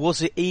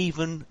 was it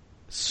even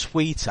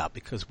sweeter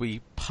because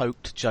we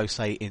poked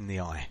Jose in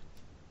the eye?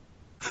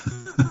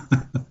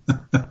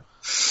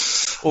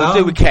 Or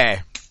do we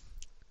care?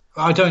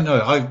 I don't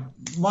know.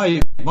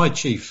 My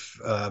chief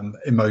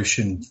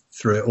emotion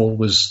through it all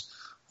was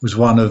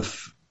one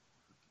of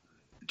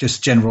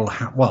just general.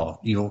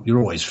 Well, you're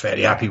always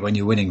fairly happy when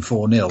you're winning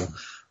 4-0,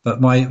 but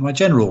my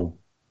general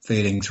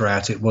feeling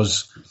throughout it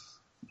was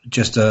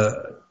just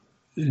a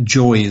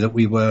joy that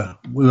we were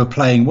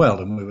playing well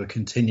and we were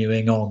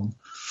continuing on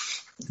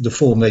the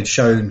form they'd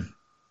shown,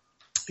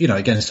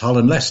 against Hull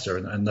and Leicester,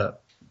 and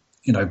that,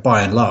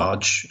 by and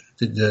large,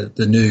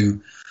 the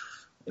new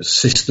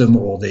system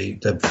or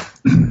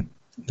the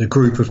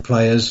group of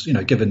players,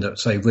 given that,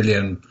 say,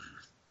 Willian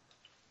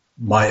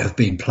might have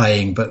been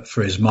playing, but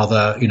for his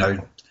mother,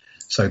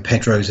 so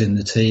Pedro's in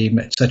the team,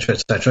 etc.,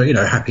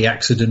 happy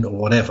accident or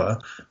whatever,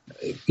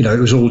 it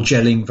was all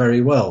gelling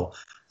very well.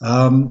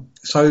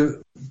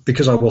 So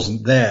because I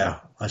wasn't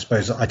there, I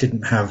suppose I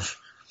didn't have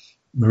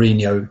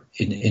Mourinho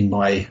in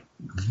my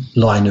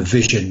line of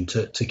vision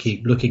to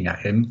keep looking at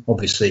him.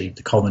 Obviously,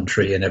 the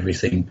commentary and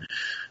everything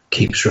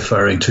keeps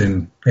referring to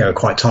him,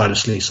 quite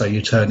tirelessly, so you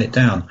turn it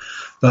down.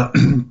 But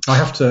I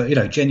have to,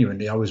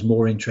 genuinely, I was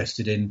more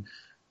interested in,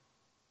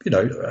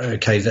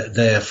 that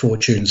their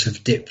fortunes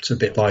have dipped a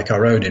bit like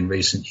our own in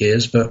recent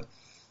years, but,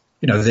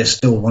 they're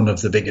still one of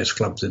the biggest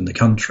clubs in the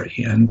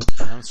country. And,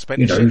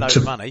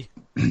 money.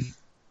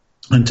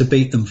 And to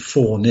beat them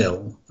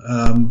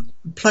 4-0,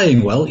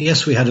 playing well.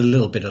 Yes, we had a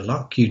little bit of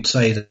luck. You'd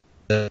say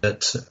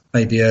that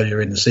maybe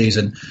earlier in the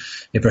season,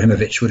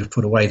 Ibrahimovic would have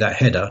put away that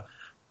header.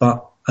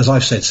 But as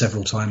I've said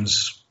several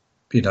times,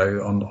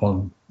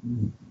 on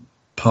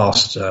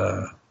past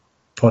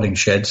podding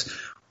sheds,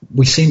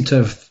 we seem to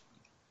have,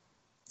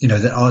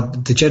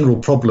 the general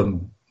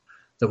problem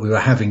that we were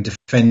having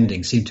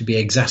defending seemed to be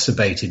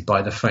exacerbated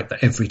by the fact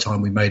that every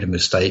time we made a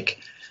mistake,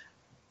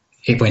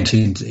 it went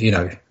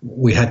into,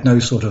 we had no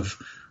sort of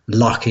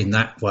luck in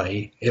that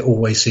way. It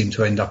always seemed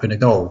to end up in a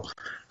goal.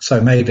 So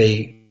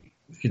maybe,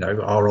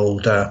 our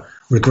old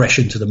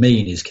regression to the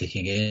mean is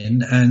kicking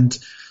in, and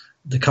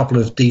the couple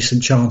of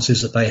decent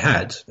chances that they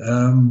had,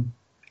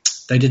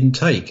 they didn't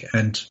take.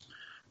 And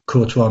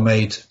Courtois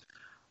made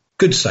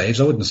good saves.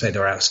 I wouldn't say they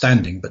were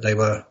outstanding, but they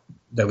were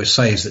there were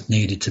saves that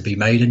needed to be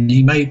made, and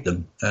he made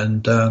them.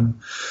 And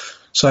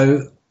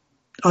so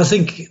I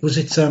think was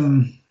it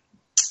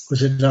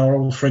our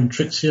old friend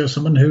Trizia or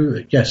someone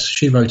who, yes,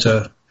 she wrote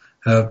a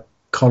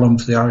column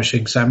for the Irish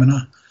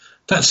Examiner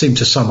that seemed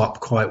to sum up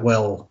quite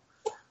well,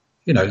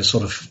 the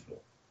sort of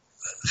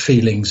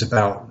feelings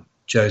about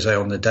Jose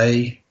on the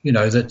day.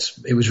 That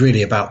it was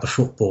really about the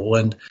football,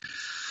 and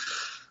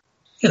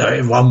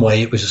in one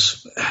way it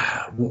was,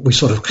 we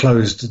sort of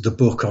closed the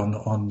book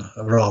on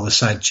a rather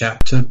sad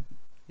chapter.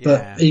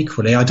 Yeah. But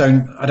equally, I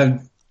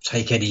don't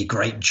take any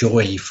great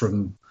joy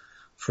from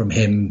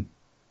him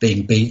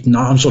being beaten.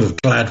 I'm sort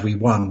of glad we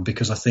won,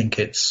 because I think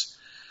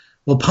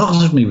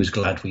part of me was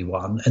glad we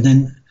won, and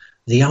then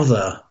the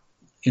other,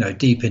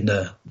 deep in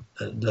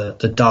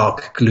the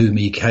dark,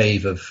 gloomy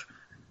cave of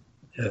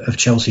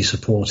Chelsea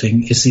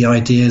supporting is the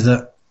idea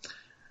that,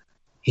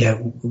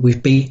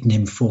 we've beaten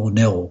him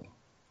 4-0.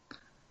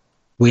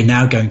 We're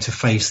now going to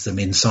face them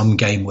in some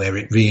game where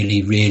it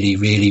really, really,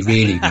 really,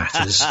 really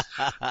matters.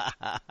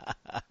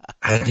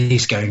 And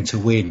he's going to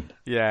win.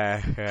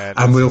 Yeah.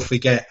 And we'll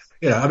forget.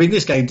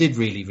 This game did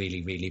really,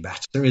 really, really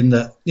matter in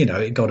that,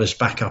 it got us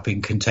back up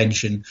in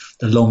contention.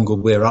 The longer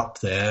we're up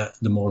there,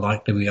 the more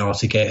likely we are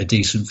to get a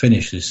decent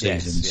finish this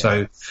season. Yes,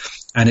 So,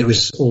 and it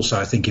was also,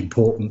 I think,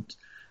 important.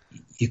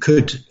 You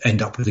could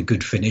end up with a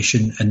good finish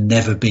and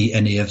never beat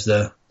any of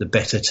the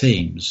better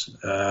teams.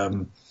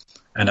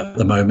 And at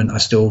the moment, I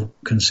still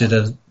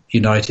consider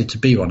United to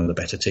be one of the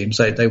better teams.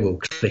 They will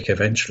click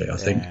eventually, I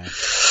think.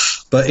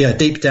 But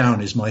deep down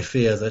is my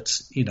fear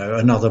that,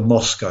 another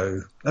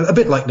Moscow, a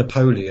bit like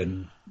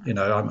Napoleon,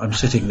 I'm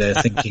sitting there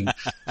thinking,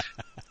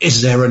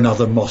 is there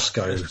another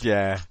Moscow?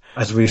 Yeah.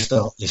 As we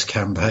start this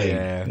campaign,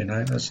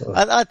 that sort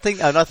of... I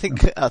think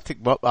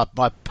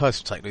my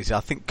personal take is I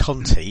think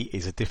Conte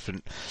is a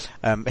different.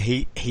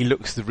 He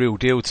looks the real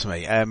deal to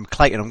me.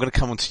 Clayton, I'm going to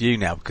come on to you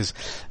now because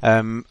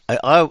I'm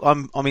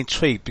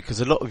intrigued because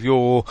a lot of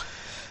your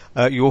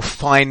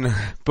fine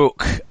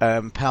book,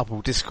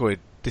 Palpable Discord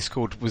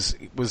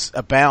was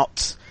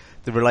about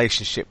the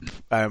relationship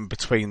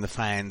between the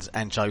fans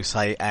and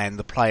Jose and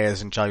the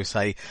players and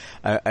Jose,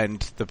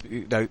 and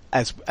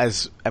as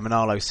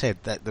Emanalo said,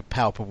 that the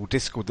palpable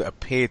discord that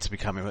appeared to be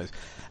coming,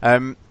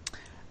 and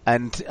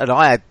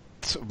I had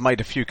sort of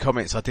made a few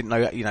comments. I didn't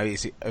know,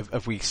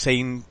 have we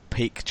seen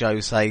peak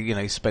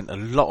Jose? Spent a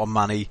lot of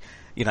money,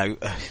 a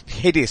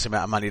hideous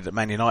amount of money that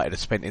Man United have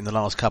spent in the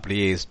last couple of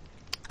years.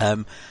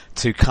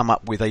 To come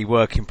up with a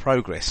work in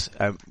progress.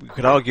 We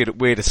could argue that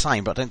we're the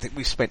same, but I don't think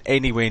we've spent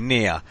anywhere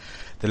near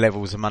the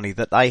levels of money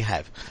that they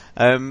have.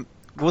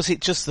 Was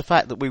it just the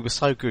fact that we were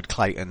so good,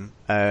 Clayton,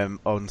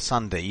 on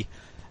Sunday,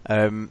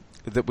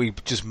 that we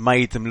just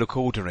made them look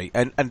ordinary?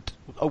 And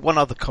one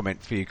other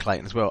comment for you,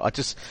 Clayton, as well.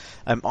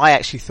 I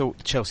actually thought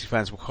the Chelsea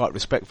fans were quite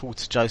respectful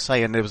to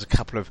Jose, and there was a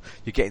couple of,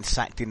 you're getting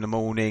sacked in the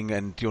morning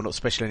and you're not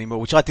special anymore,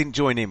 which I didn't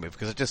join in with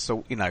because I just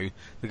thought, the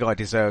guy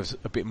deserves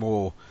a bit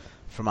more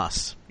from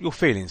us. Your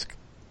feelings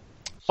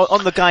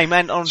on the game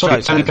and on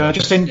Sorry, Jose. Can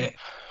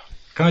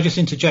I just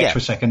interject for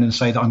a second and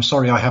say that I'm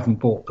sorry I haven't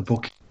bought the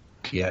book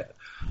yet,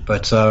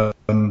 but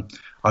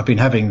I've been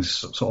having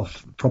sort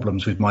of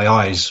problems with my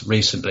eyes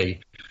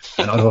recently,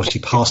 and I've obviously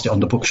passed it on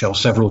the bookshelf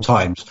several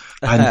times,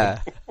 and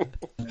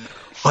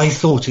I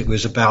thought it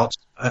was about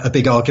a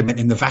big argument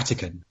in the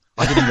Vatican.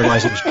 I didn't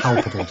realise it was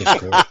palpable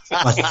discord.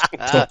 I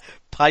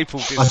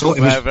thought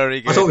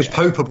it was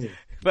popable.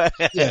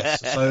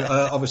 Yes, so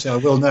obviously I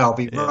will now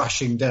be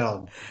rushing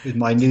down with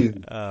my new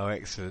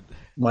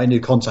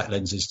contact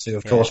lenses to,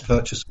 of course,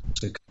 purchase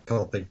a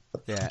copy.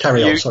 Yeah.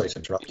 Carry on. Sorry to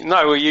interrupt.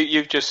 No, well,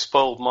 you've just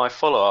spoiled my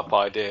follow-up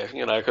idea.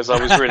 Because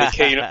I was really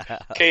keen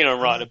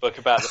on writing a book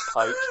about the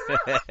Pope.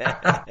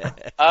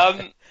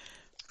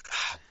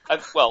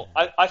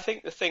 I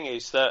think the thing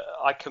is that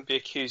I can be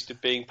accused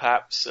of being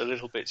perhaps a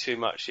little bit too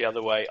much the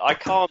other way. I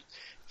can't,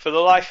 for the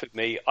life of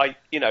me,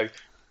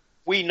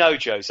 we know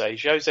Jose.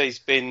 Jose's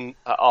been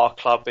at our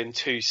club in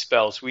 2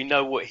 spells. We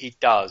know what he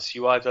does.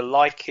 You either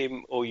like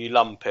him or you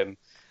lump him.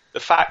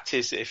 The fact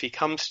is that if he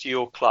comes to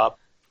your club,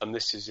 and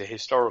this is a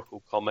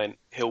historical comment,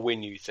 he'll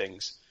win you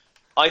things.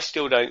 I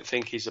still don't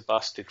think he's a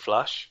busted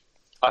flush.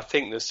 I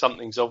think that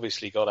something's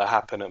obviously got to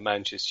happen at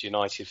Manchester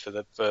United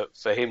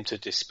for him to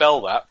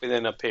dispel that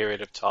within a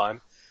period of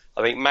time.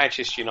 I think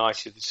Manchester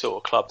United is the sort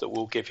of club that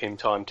will give him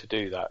time to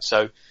do that.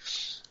 So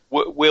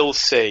we'll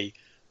see.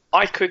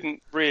 I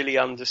couldn't really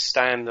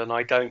understand, and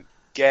I don't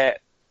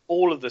get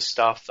all of the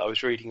stuff that I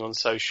was reading on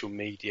social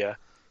media.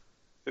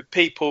 But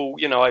people,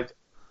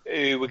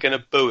 who were going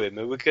to boo him,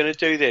 who were going to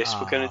do this,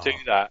 we're going to do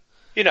that.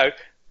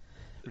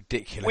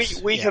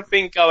 Ridiculous. We have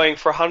been going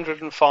for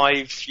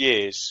 105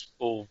 years.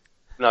 Or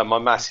no, my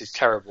maths is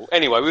terrible.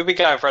 Anyway, we've been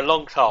going for a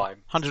long time.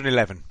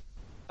 111.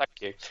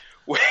 Thank you.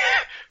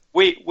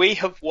 We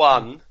have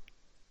won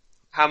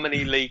how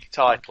many league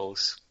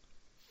titles?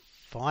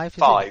 5.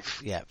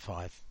 5. Yeah,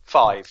 5.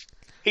 5.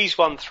 He's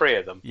won 3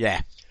 of them.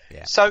 Yeah.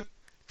 So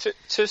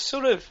to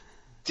sort of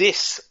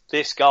diss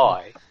this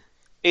guy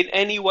in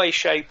any way,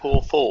 shape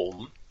or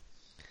form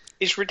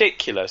is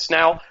ridiculous.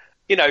 Now,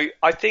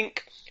 I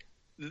think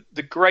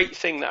the great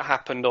thing that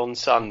happened on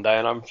Sunday,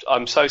 and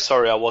I'm so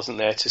sorry I wasn't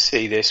there to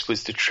see this,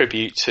 was the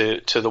tribute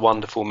to the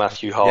wonderful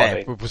Matthew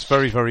Harding. Yeah, it was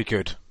very, very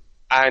good.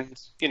 And,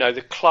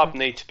 the club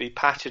need to be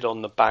patted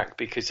on the back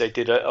because they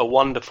did a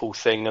wonderful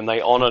thing, and they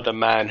honoured a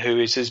man who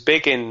is as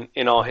big in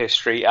our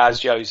history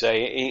as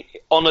Jose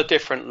on a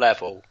different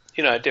level,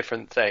 a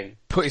different thing.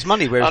 Put his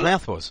money where his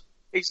mouth was.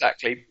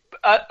 Exactly.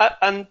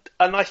 And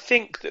I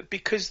think that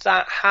because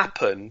that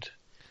happened,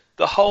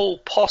 the whole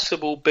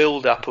possible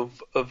build-up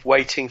of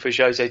waiting for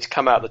Jose to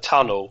come out of the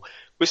tunnel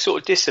was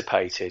sort of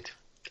dissipated.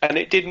 And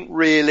it didn't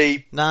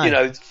really,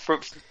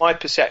 from my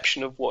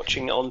perception of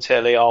watching it on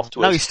telly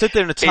afterwards. No, he stood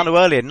there in the tunnel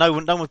earlier. No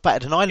one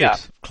batted an eyelid,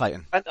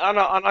 Clayton. And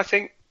I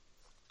think,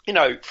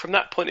 from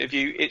that point of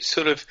view, it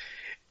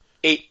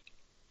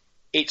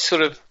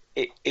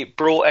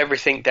brought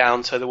everything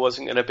down so there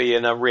wasn't going to be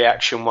a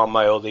reaction one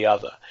way or the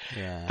other.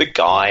 Yeah. The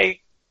guy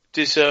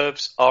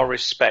deserves our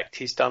respect.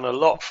 He's done a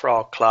lot for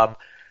our club.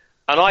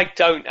 And I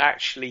don't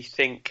actually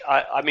think,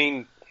 I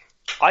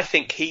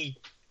think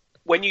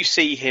when you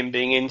see him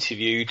being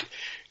interviewed,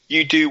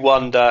 you do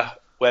wonder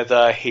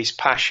whether his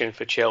passion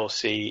for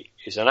Chelsea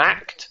is an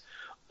act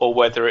or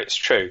whether it's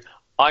true.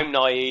 I'm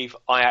naive.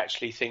 I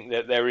actually think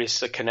that there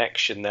is a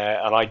connection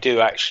there, and I do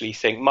actually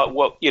think,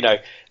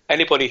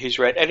 anybody who's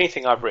read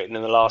anything I've written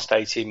in the last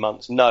 18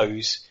 months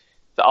knows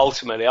that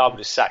ultimately I would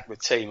have sacked the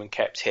team and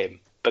kept him.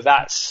 But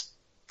that's,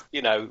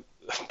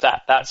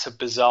 that's a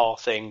bizarre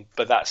thing,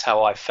 but that's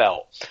how I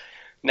felt.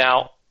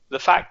 Now, the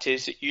fact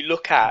is that you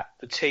look at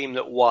the team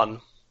that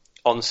won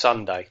on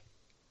Sunday.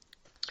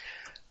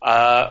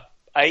 7,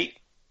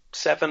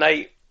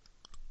 8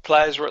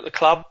 players were at the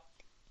club.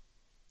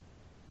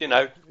 He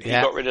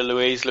got rid of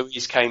Luiz.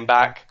 Luiz came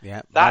back.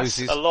 Yeah, that's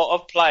a lot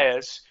of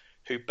players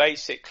who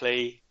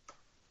basically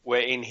were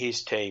in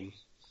his team,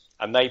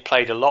 and they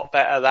played a lot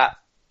better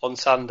on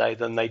Sunday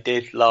than they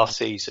did last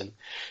season.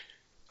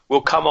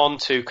 We'll come on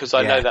to, because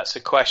I know that's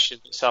a question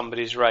that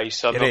somebody's raised,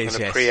 so I'm not going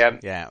to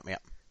preempt. Yeah.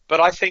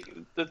 But I think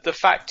the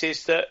fact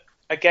is that,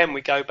 again,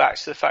 we go back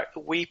to the fact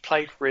that we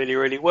played really,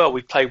 really well.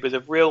 We played with a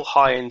real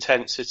high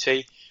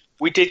intensity.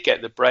 We did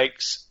get the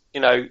breaks.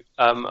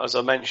 As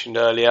I mentioned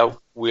earlier,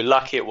 we're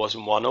lucky it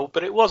wasn't 1-1,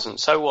 but it wasn't.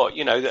 So what?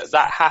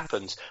 That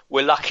happens.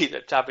 We're lucky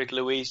that David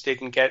Luiz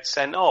didn't get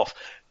sent off.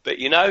 But,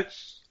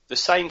 the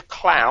same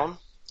clown,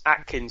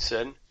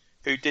 Atkinson,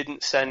 who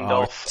didn't send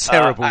off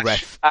terrible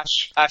ref.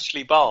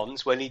 Ashley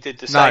Barnes when he did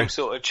the same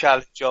sort of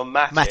challenge on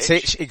Matic.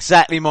 Matic,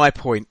 exactly my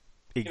point.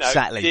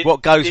 Exactly.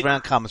 What goes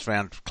round comes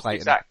round,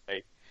 Clayton.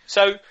 Exactly.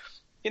 So,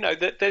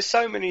 there's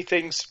so many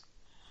things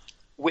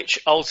which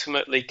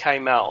ultimately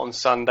came out on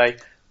Sunday.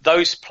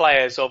 Those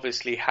players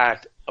obviously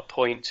had a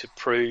point to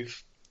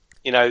prove,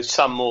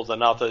 some more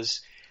than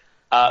others.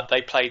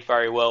 They played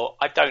very well.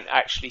 I don't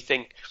actually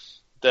think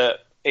that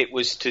it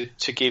was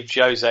to give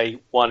Jose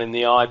one in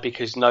the eye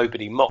because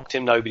nobody mocked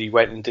him. Nobody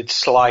went and did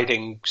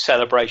sliding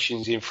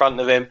celebrations in front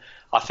of him.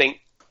 I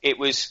think it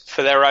was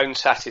for their own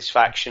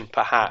satisfaction,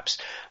 perhaps.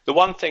 The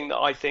one thing that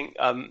I think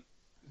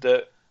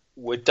that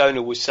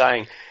Donald was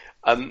saying,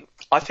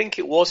 I think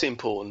it was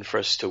important for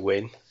us to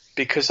win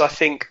because I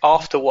think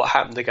after what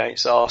happened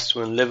against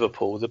Arsenal and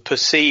Liverpool, the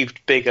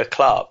perceived bigger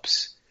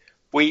clubs,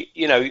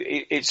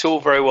 it's all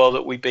very well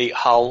that we beat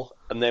Hull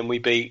and then we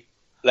beat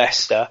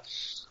Leicester,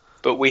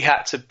 but we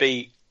had to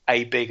beat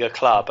a bigger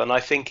club. And I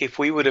think if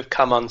we would have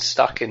come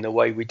unstuck in the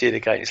way we did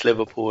against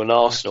Liverpool and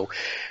Arsenal,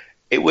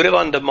 it would have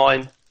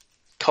undermined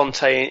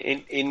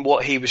Conte in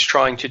what he was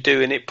trying to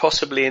do, and it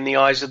possibly in the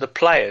eyes of the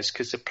players,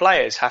 because the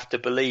players have to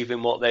believe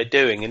in what they're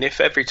doing. And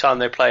if every time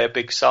they play a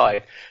big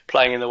side,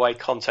 playing in the way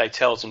Conte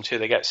tells them to,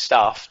 they get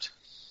stuffed,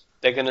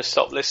 they're going to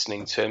stop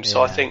listening to him.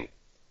 So I think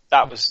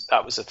that was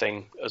a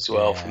thing as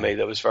well for me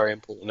that was very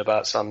important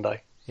about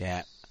Sunday.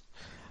 Yeah.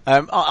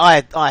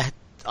 I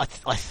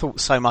thought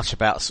so much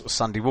about sort of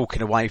Sunday,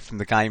 walking away from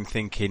the game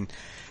thinking,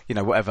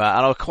 whatever.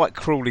 And I quite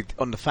cruelly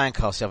on the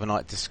Fancast the other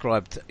night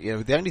described,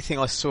 the only thing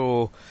I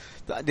saw.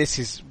 This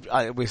is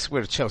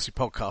we're a Chelsea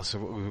podcast, so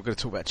we're going to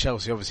talk about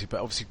Chelsea, obviously.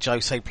 But obviously,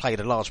 Jose played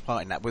a large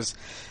part in that.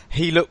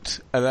 He looked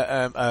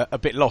a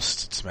bit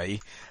lost to me.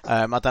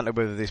 I don't know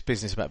whether this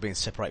business about being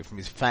separated from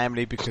his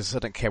family, because I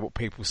don't care what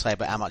people say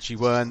about how much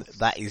you earn.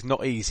 That is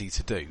not easy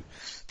to do,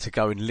 to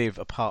go and live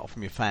apart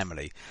from your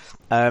family.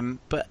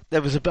 But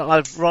there was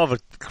I've rather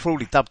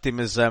cruelly dubbed him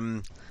as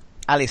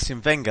Alice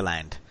in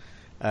Vengerland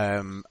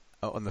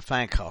on the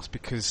Fancast,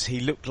 because he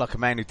looked like a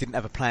man who didn't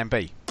have a plan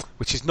B,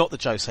 which is not the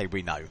Jose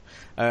we know.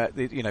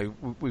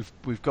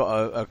 We've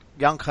got a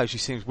young coach who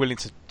seems willing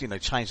to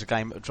change the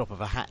game at a drop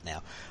of a hat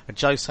now. And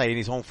Jose in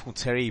his enfant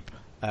terrible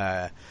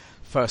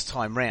first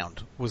time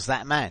round was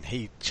that man.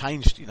 He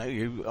changed.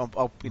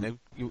 I'll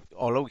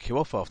lock you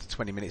off after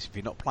 20 minutes if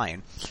you're not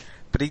playing.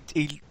 But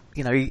he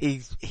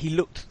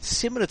looked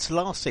similar to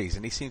last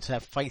season. He seemed to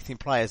have faith in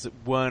players that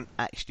weren't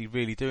actually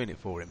really doing it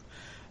for him.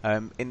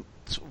 In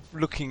sort of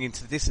looking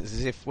into the distance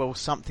as if,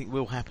 something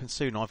will happen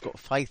soon. I've got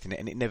faith in it,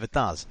 and it never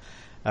does.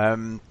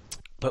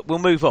 But we'll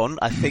move on.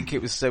 I think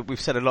it was we've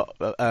said a lot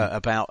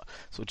about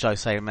sort of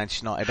Jose and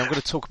Manchester United. I'm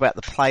going to talk about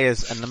the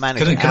players and the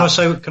manager. Can I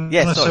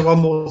say one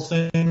more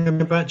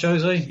thing about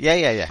Jose?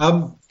 Yeah.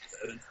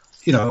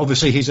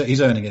 Obviously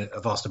he's earning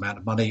a vast amount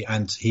of money,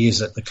 and he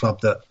is at the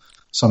club that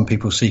some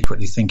people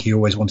secretly think he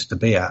always wanted to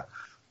be at.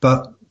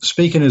 But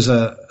speaking as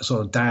a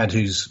sort of dad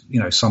whose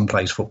son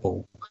plays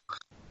football,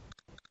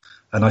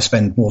 and I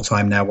spend more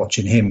time now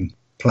watching him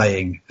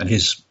playing and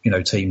his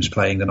teams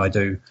playing than I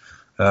do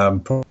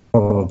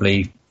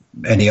probably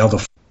any other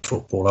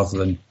football other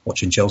than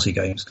watching Chelsea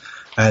games.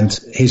 And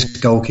his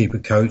goalkeeper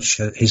coach,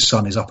 his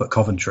son is up at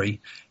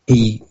Coventry.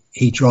 He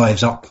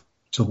drives up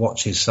to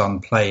watch his son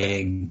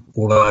playing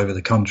all over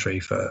the country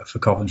for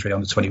Coventry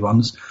under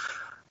 21s.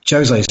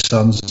 Jose's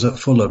son's at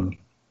Fulham,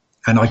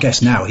 and I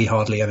guess now he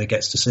hardly ever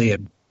gets to see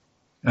him.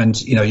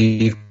 And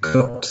you've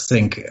got to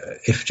think,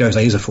 if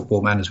Jose is a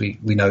football man, as we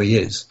know he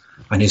is,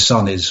 and his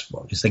son is,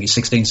 he's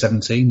 16,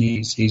 17,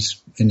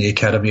 he's in the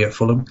academy at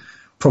Fulham,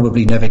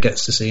 probably never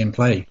gets to see him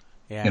play,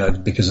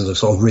 because of the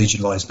sort of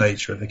regionalised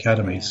nature of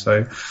academies.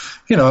 Yeah. So,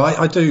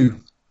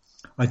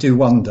 I do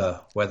wonder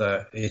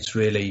whether it's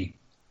really,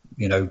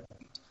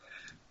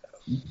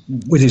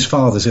 with his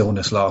father's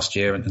illness last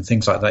year and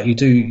things like that, you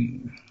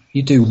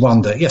do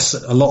wonder. Yes,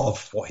 a lot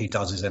of what he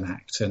does is an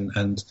act,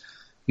 and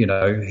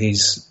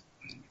he's,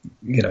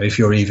 if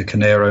you're Eva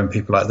Canero and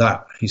people like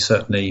that, he's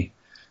certainly,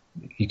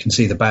 you can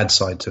see the bad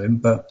side to him,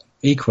 but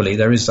equally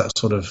there is that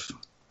sort of,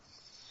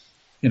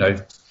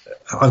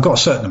 I've got a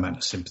certain amount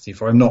of sympathy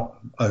for him, not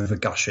over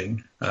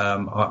gushing.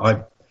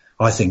 I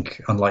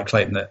think, unlike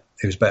Clayton, that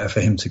it was better for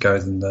him to go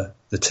than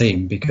the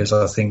team, because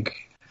I think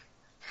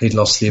he'd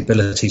lost the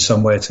ability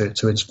somewhere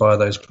to inspire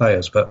those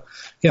players. But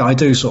I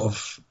do sort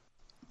of,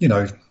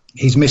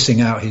 he's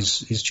missing out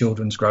his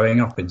children's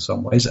growing up in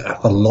some ways.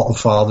 A lot of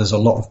fathers, a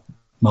lot of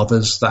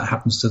mothers, that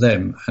happens to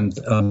them, and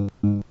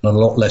a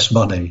lot less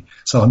money.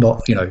 So I'm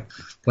not,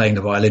 playing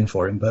the violin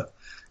for him, but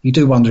you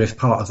do wonder if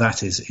part of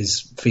that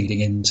is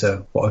feeding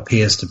into what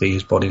appears to be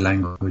his body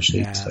language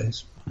these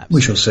days.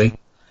 Absolutely.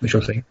 We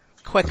shall see.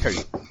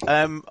 Kweku,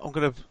 I'm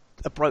going to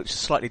approach a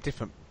slightly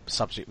different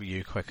subject with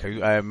you,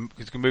 Kweku,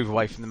 because we can move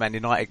away from the Man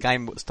United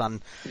game. He's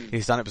done.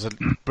 It was a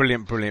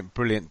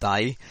brilliant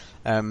day,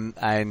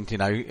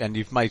 and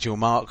you've made your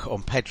mark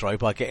on Pedro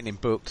by getting him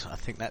booked. I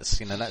think that's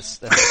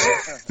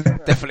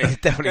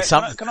definitely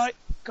something.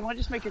 Can I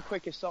just make a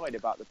quick aside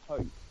about the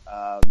Pope?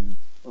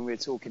 When we were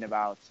talking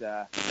about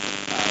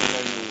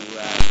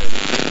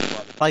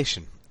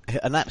revelation,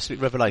 an absolute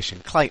revelation,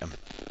 Clayton.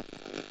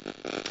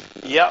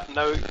 Yeah,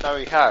 no,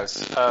 he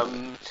has.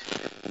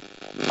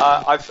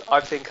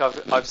 I think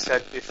I've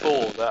said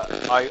before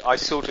that I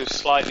sort of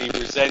slightly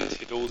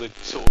resented all the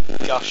sort of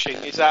gushing.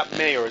 Is that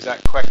me or is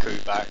that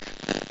Kweku back?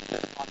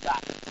 I'm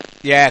back.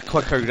 Yeah,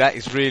 Kweku, that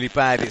is really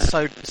bad. It's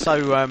so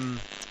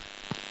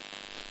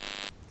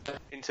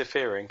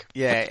interfering.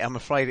 Yeah, I'm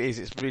afraid it is.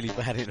 It's really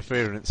bad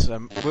interference.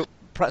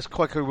 Perhaps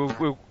Kweku,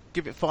 we'll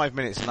give it 5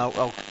 minutes, and I'll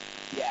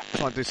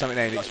try and do something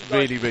there. It's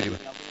really bad.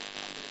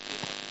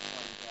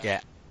 Yeah.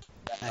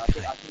 Okay. I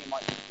think it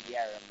might be for the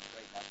area. I'm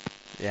afraid now.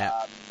 Yeah.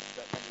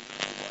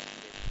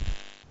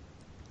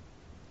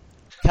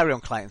 Carry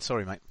on, Clayton.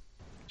 Sorry, mate.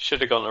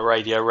 Should have gone to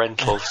Radio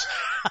Rentals.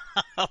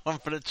 One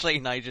for the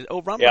teenagers.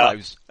 Oh,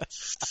 Rumbelows.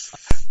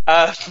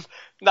 Yeah.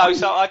 No,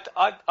 so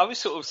I was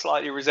sort of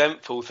slightly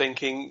resentful,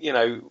 thinking,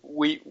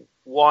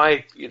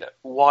 why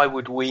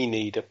would we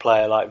need a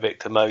player like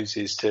Victor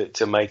Moses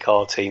to make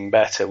our team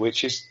better,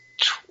 which is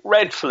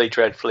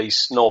dreadfully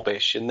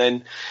snobbish. And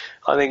then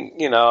I think,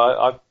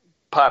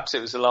 perhaps it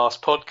was the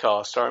last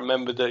podcast. I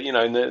remember that,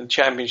 in the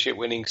championship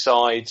winning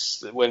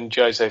sides, when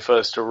Jose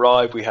first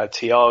arrived, we had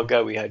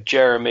Thiago, we had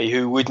Jeremy,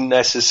 who wouldn't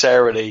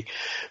necessarily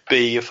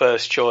be your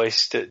first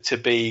choice to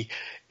be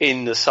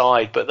in the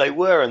side, but they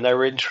were, and they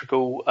were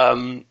integral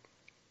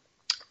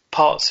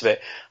parts of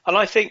it. And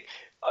I think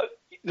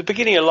the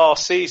beginning of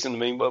last season,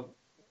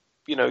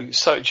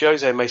 so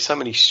Jose made so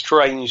many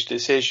strange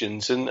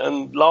decisions,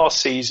 and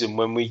last season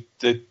when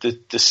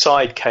the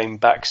side came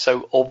back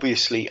so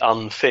obviously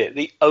unfit,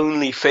 the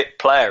only fit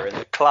player in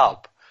the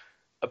club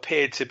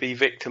appeared to be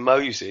Victor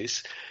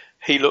Moses.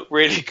 He looked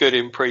really good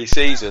in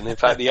pre-season. In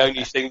fact, the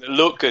only thing that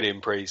looked good in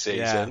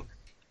pre-season. Yeah.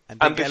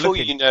 And before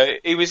you know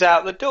it, he was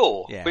out the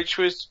door, which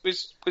was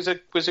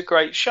a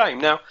great shame.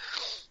 Now,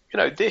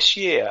 this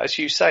year, as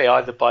you say,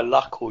 either by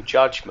luck or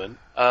judgment,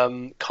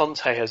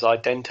 Conte has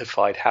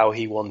identified how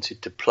he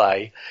wanted to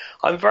play.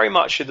 I'm very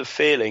much of the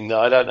feeling that,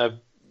 I don't know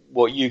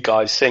what you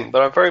guys think,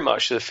 but I'm very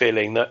much of the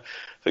feeling that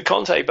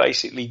Conte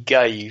basically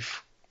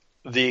gave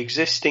the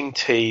existing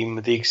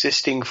team, the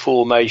existing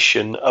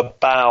formation,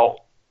 about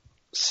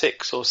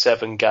 6 or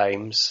 7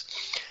 games.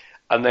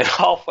 And then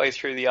halfway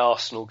through the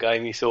Arsenal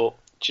game, he thought,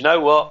 do you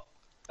know what?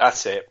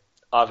 That's it.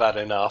 I've had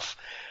enough.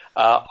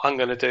 I'm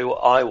going to do what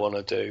I want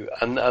to do.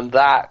 And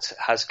that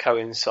has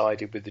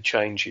coincided with the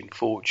change in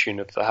fortune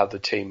of how the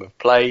team have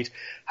played,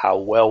 how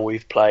well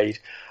we've played.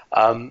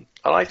 And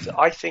I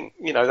think,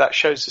 that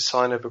shows the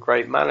sign of a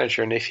great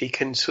manager. And if he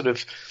can sort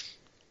of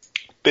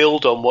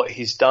build on what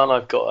he's done.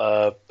 I've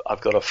got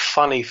a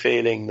funny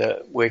feeling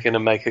that we're going to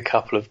make a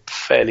couple of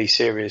fairly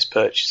serious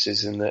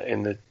purchases in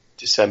the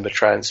December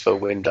transfer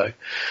window,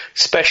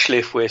 especially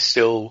if we're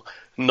still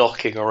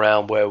knocking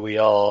around where we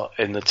are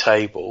in the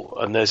table,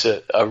 and there's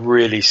a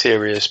really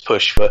serious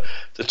push for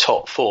the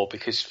top four,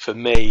 because for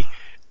me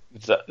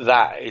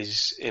that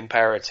is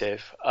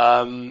imperative.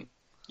 I've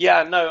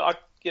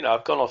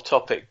gone off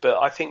topic,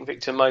 but I think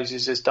Victor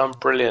Moses has done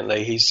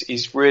brilliantly.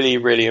 He's really,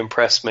 really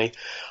impressed me.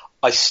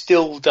 I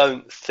still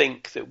don't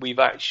think that we've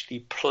actually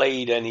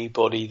played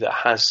anybody that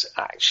has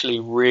actually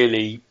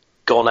really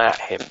gone at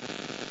him,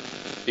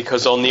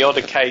 because on the odd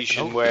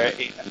occasion where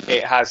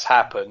it has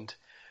happened,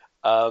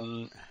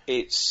 I've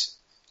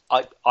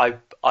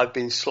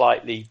been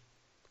slightly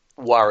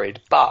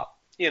worried, but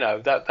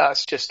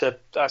that's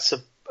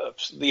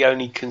the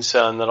only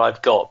concern that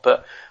I've got.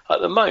 But at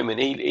the moment,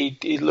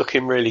 he's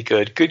looking really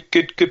good.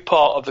 Good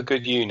part of a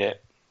good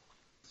unit.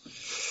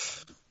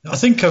 I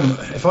think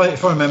if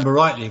I remember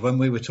rightly, when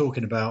we were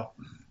talking about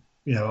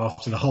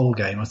after the whole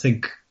game, I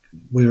think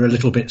we were a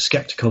little bit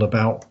sceptical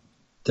about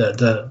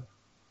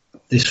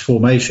this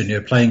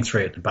formation. Playing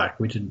three at the back.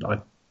 I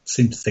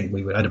seem to think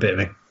we had a bit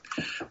of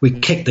we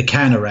kicked the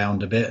can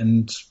around a bit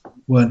and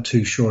weren't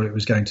too sure it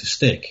was going to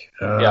stick.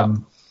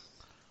 And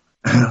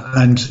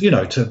I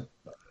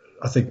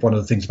think one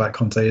of the things about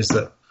Conte is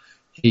that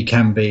he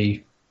can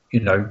be,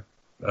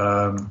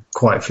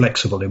 quite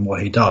flexible in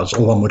what he does,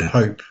 or one would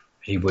hope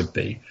he would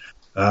be.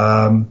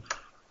 I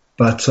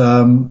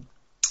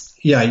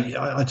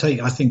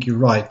think you're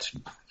right.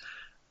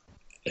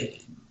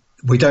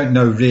 We don't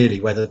know really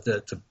whether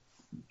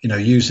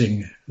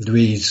using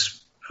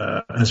Luiz,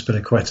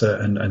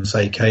 Azpilicueta and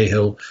say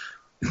Cahill,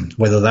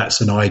 whether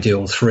that's an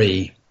ideal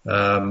three.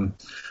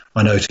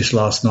 I noticed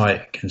last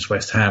night against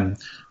West Ham,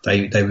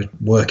 they were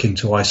working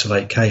to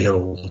isolate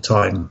Cahill all the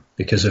time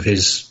because of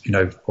his,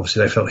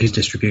 obviously they felt his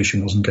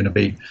distribution wasn't going to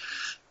be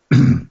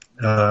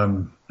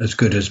as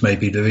good as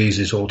maybe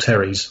Luiz's or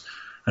Terry's,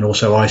 and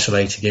also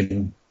isolating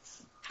him,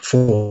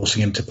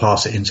 forcing him to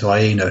pass it into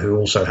Aina, who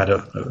also had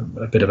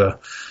a bit of a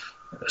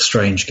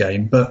strange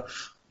game. But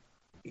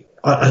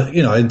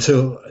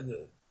until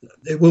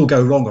it will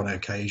go wrong on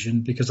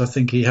occasion, because I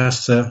think he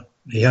has to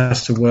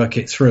work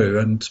it through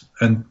and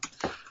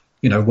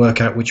work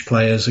out which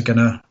players are going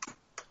to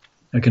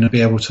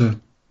be able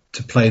to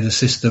play the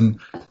system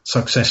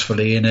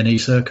successfully in any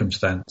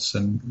circumstance,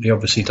 and he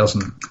obviously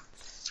doesn't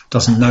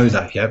know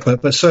that yet.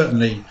 But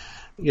certainly,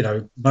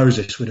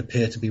 Moses would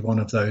appear to be one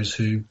of those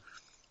who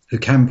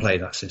can play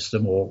that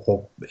system,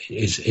 or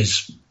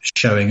is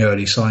showing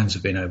early signs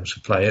of being able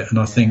to play it. And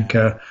I think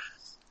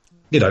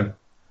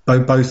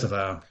both of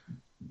our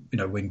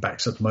wing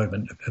backs at the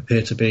moment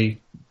appear to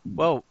be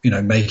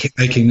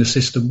making the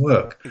system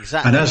work.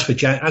 Exactly. And as for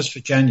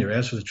January,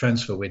 as for the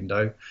transfer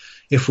window,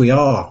 if we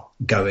are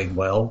going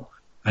well,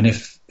 and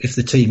if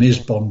the team is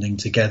bonding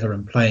together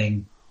and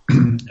playing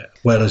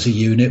well as a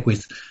unit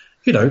with,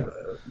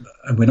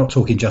 and we're not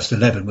talking just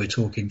 11, we're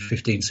talking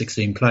 15,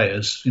 16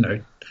 players,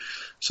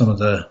 some of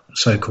the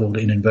so-called,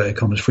 in inverted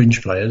commas,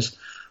 fringe players,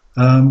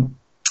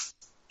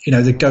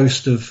 the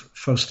ghost of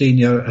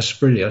Faustino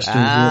Asprilla still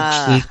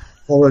walks the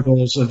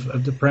corridors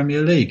of the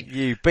Premier League.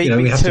 You beat me to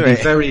it. We have to be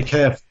very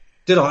careful.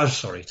 Did I? I'm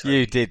sorry, Tony.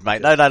 You did,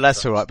 mate. No,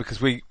 that's all right, because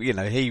he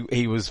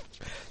was,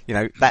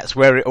 that's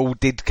where it all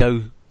did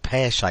go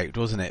pear-shaped,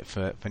 wasn't it,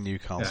 for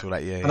Newcastle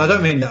that year? And I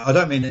don't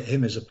mean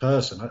him as a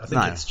person. I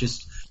think it's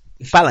just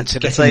balance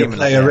of the team. A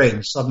player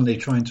in, suddenly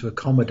trying to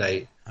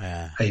accommodate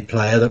a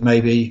player that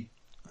maybe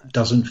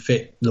doesn't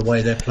fit the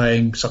way they're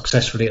playing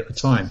successfully at the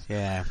time.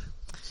 Yeah.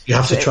 You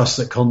have to trust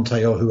that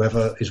Conte or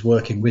whoever is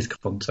working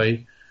with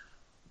Conte,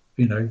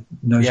 knows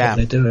what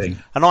they're doing.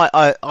 And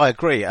I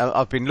agree.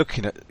 I've been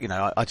looking at,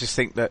 I just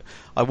think that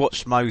I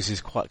watched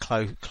Moses quite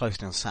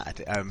closely on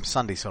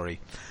Sunday,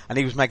 and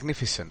he was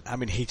magnificent. I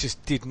mean, he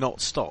just did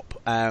not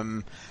stop.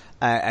 And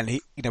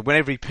he,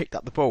 whenever he picked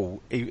up the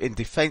ball, in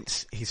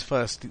defence, his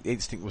first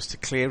instinct was to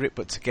clear it,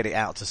 but to get it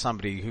out to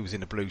somebody who was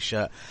in a blue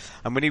shirt.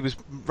 And when he was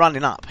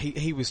running up,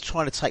 he was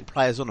trying to take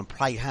players on and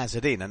play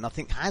Hazard in. And I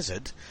think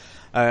Hazard,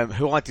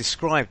 who I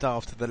described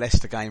after the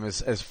Leicester game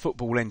as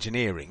football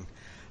engineering,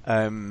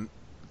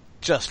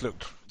 just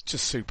looked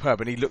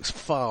superb, and he looks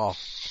far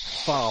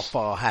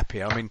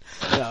happier. I mean,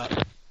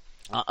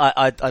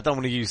 I don't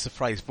want to use the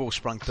phrase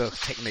Vorsprung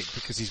durch technique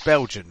because he's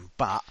Belgian,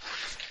 but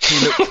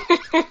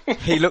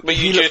he looked. But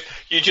you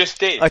just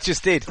did. I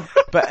just did.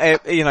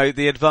 But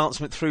the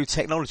advancement through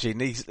technology, and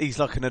he's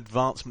like an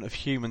advancement of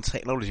human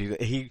technology.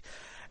 That he,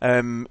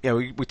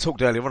 we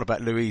talked earlier on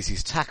about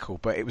Luiz's tackle,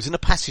 but it was in a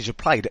passage of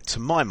play that, to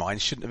my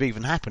mind, shouldn't have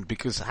even happened,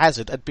 because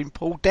Hazard had been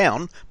pulled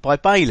down by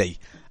Bailey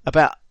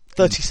about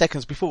 30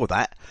 seconds before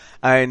that,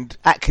 and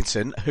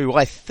Atkinson, who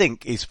I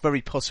think is very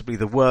possibly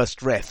the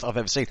worst ref I've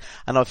ever seen,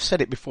 and I've said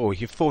it before,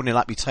 if you're 4-0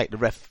 up, you take the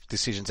ref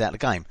decisions out of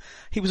the game.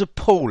 He was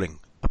appalling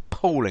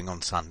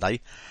on Sunday.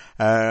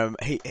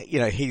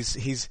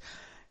 His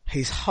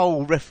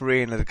whole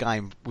refereeing of the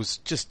game was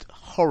just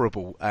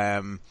horrible.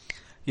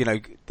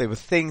 there were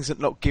things that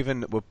not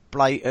given that were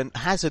blatant.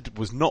 Hazard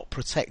was not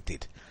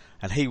protected,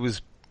 and he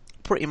was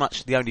pretty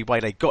much the only way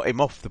they got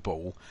him off the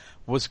ball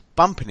was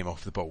bumping him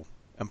off the ball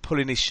and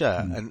pulling his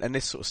shirt and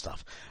this sort of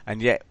stuff.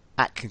 And yet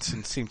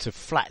Atkinson seemed to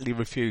flatly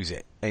refuse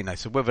it.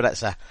 So whether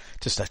that's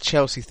just a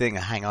Chelsea thing,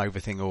 a hangover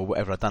thing, or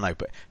whatever, I don't know.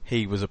 But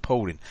he was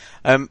appalling.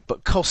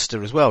 But Costa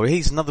as well.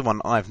 He's another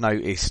one I've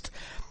noticed.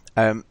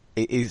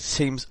 It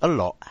seems a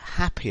lot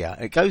happier.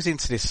 It goes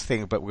into this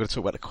thing, but we're going to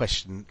talk about the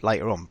question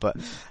later on, but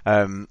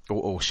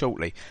or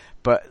shortly.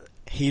 But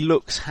he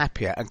looks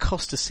happier, and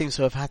Costa seems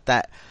to have had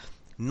that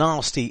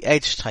nasty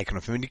edge taken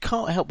off him. And you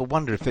can't help but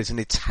wonder if there's an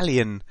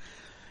Italian.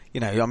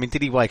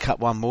 Did he wake up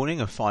one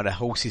morning and find a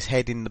horse's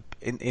head in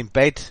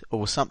bed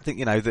or something?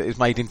 That has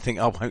made him think,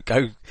 I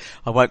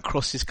won't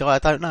cross this guy. I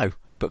don't know,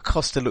 but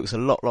Costa looks a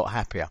lot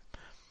happier.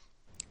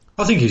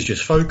 I think he's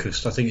just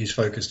focused. I think he's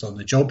focused on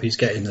the job. He's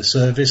getting the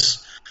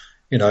service.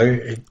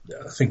 I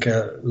think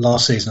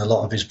last season a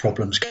lot of his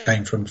problems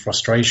came from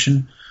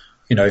frustration.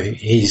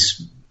 He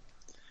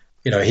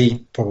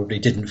probably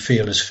didn't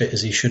feel as fit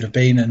as he should have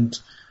been, and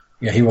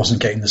he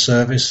wasn't getting the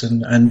service,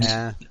 and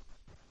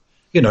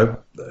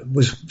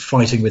was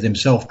fighting with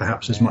himself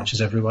perhaps as much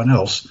as everyone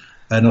else.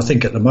 And I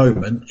think at the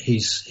moment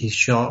he's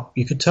sharp.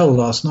 You could tell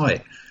last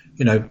night.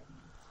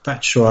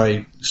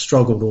 Batshuayi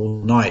struggled all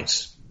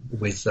night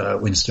with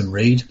Winston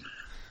Reid.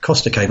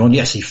 Costa came on.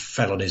 Yes, he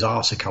fell on his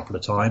arse a couple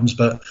of times,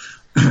 but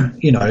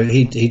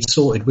he'd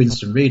sorted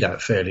Winston Reid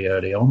out fairly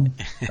early on,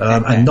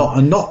 and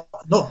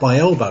not by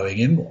elbowing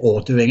him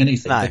or doing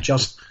anything, but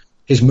just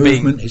his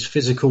movement, his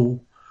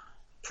physical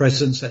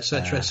presence,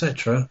 etc.,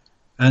 etc.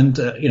 And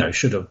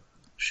should have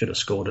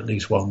scored at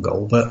least one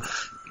goal, but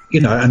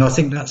and I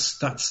think that's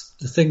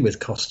the thing with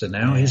Costa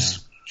now.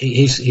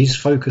 He's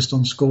focused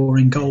on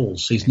scoring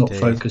goals. He's not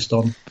focused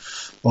on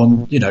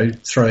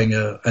throwing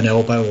an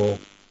elbow or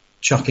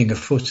chucking a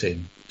foot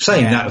in.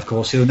 Saying that, of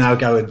course, he'll now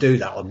go and do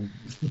that on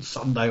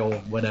Sunday or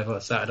whenever,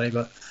 Saturday.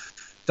 But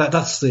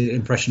that's the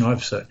impression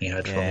I've certainly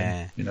had from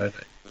him.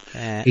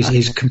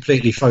 He's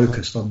completely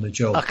focused on the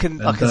job. I can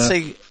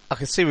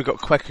see we've got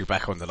Kweku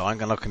back on the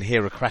line, and I can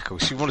hear a crackle.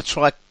 So you want to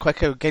try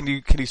Kweku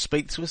again? Can you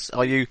speak to us?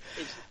 Are you?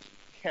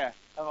 Yeah.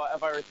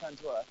 Have I returned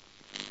to Earth?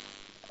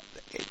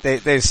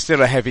 There's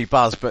still a heavy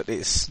buzz, but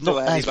it's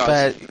not as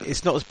bad.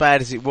 It's not as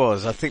bad as it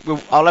was. I think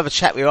I'll have a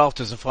chat with you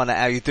afterwards and find out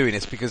how you're doing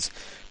this, because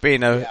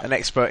being an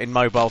expert in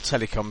mobile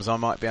telecoms, I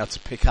might be able to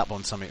pick up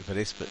on something for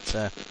this. But if it's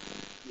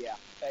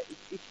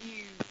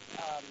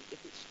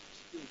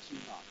still too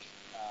much,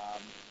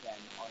 then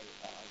I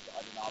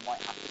don't know. I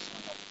might have to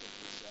sign off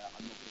because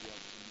I'm not going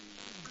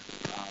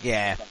to be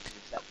able to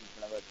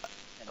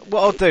move.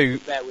 What I'll do.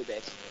 Bear with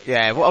this.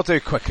 Yeah, what I'll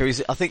do quicker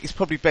is I think it's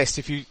probably best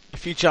if you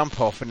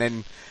jump off and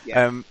then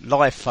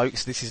live,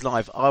 folks. This is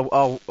live.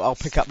 I'll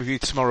pick up with you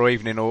tomorrow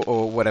evening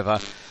or whatever,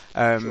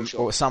 sure.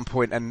 Or at some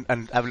point and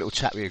have a little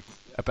chat with you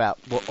about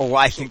what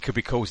I think could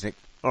be causing it.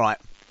 All right.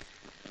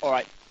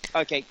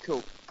 Okay.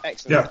 Cool.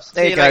 Excellent. Yeah.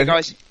 There you go, later,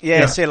 guys.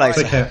 Yeah. See you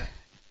later. Take care.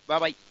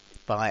 Bye.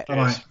 Bye.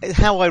 It's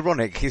how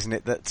ironic, isn't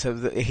it, that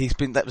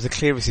that was the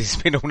clearest he's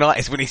been all night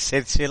is when he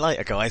said, "See you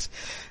later, guys."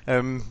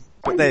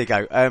 But there you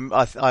go.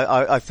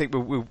 I think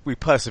we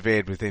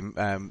persevered with him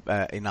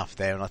enough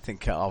there, and I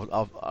think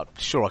I'm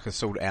sure I can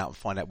sort it out and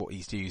find out what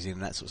he's using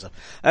and that sort of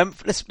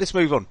stuff. Let's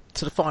move on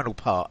to the final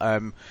part.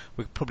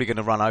 We're probably going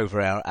to run over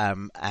our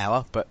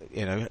hour, but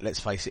let's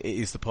face it, it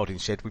is the Podding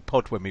Shed. We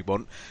pod when we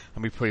want,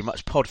 and we pretty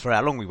much pod for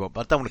how long we want.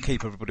 But I don't want to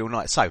keep everybody all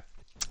night, so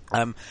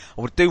I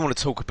do want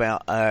to talk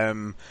about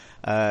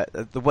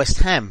the West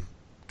Ham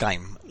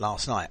game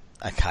last night.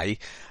 Okay,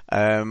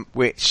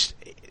 which.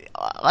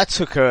 I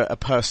took a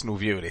personal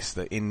view of this,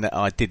 in that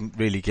I didn't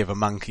really give a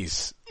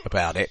monkey's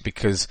about it,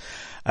 because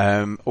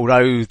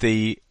although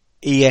the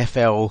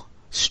EFL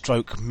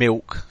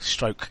Milk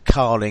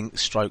Carling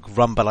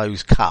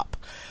Rumbelows Cup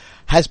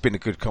has been a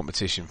good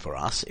competition for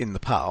us in the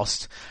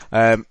past,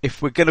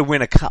 if we're going to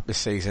win a cup this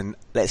season,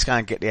 let's go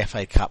and get the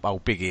FA Cup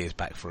old big ears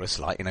back for us,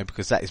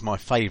 because that is my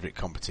favourite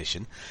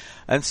competition.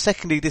 And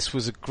secondly, this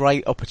was a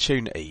great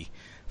opportunity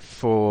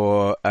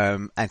for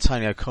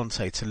Antonio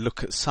Conte to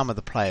look at some of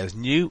the players,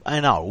 new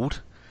and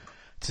old,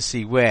 to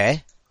see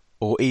where,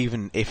 or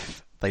even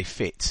if they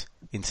fit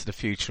into the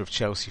future of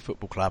Chelsea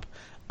Football Club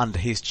under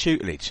his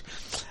tutelage.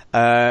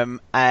 And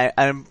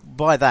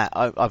by that,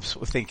 I'm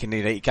sort of thinking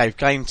he gave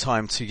game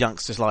time to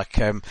youngsters like,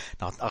 I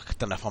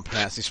don't know if I'm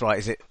pronouncing this right,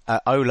 is it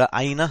Ola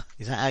Aina?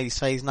 Is that how you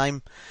say his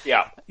name?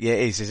 Yeah. Yeah,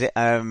 it is it?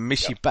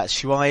 Michy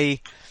Batshuayi,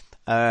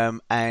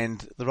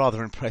 and the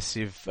rather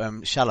impressive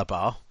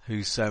Chalobah,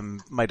 who's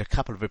made a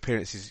couple of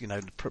appearances,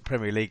 the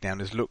Premier League now,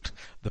 and has looked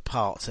the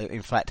part. So,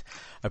 in fact,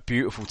 a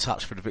beautiful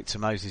touch for the Victor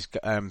Moses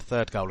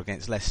third goal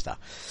against Leicester.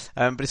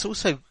 But it's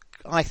also,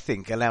 I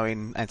think,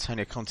 allowing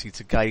Antonio Conte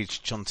to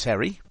gauge John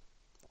Terry,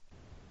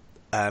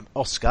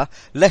 Oscar,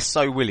 less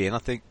so Willian. I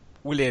think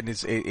Willian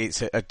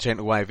it's a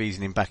gentle way of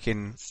easing him back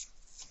in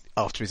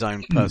after his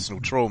own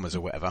personal traumas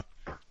or whatever.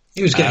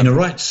 He was getting a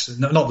right,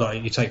 not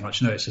that you take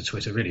much notice of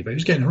Twitter really, but he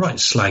was getting a right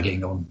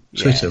slagging on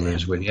Twitter,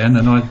 was Willian,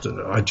 and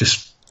I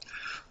just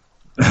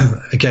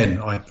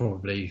again, I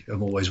probably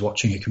am always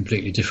watching a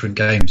completely different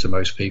game to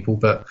most people,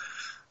 but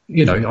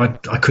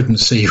I couldn't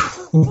see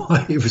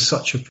why it was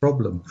such a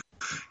problem.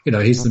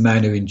 He's the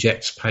man who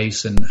injects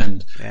pace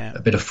and a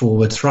bit of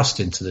forward thrust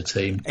into the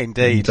team.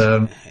 Indeed.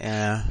 And,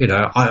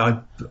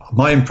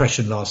 my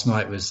impression last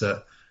night was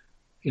that,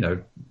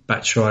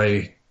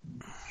 Batshuayi,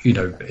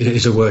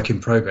 is a work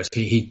in progress.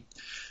 He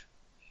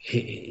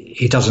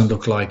doesn't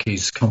look like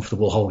he's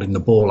comfortable holding the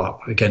ball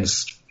up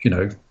against,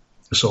 the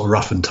sort of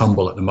rough and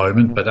tumble at the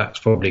moment, but that's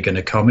probably going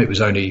to come. It was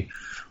only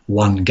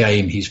one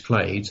game he's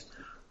played.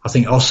 I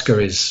think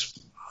Oscar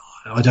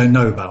I don't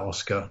know about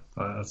Oscar.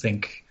 I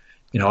think,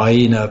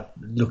 Aina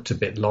looked a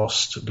bit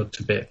lost, looked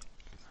a bit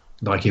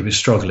like he was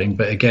struggling,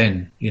 but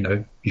again,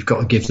 you've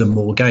got to give them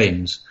more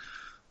games.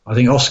 I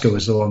think Oscar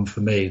was the one for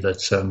me that,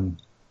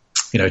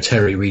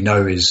 Terry we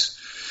know is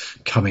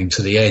coming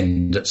to the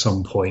end at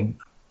some point,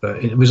 but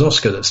it was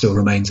Oscar that still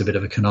remains a bit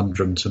of a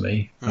conundrum to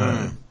me.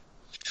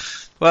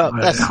 Well,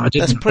 that's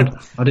pretty.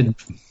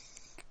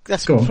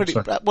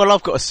 Well,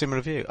 I've got a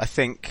similar view. I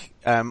think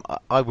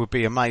I would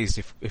be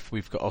amazed if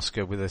we've got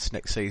Oscar with us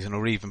next season,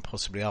 or even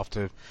possibly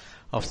after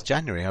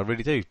January. I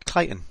really do.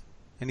 Clayton,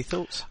 any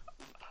thoughts?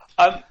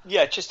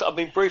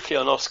 Briefly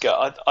on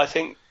Oscar, I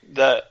think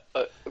that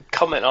a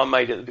comment I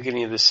made at the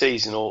beginning of the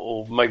season,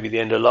 or maybe the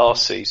end of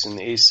last season,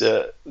 is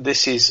that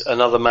this is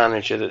another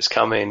manager that's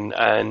come in,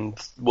 and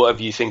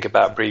whatever you think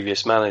about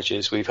previous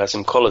managers, we've had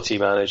some quality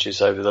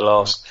managers over the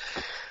last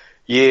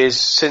years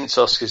since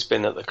Oscar's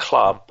been at the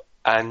club,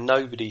 and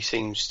nobody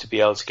seems to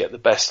be able to get the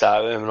best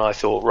out of him. And I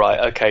thought,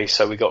 right, okay,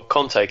 so we got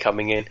Conte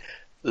coming in.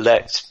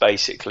 Let's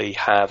basically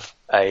have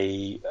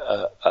a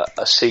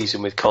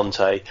season with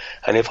Conte,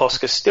 and if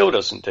Oscar still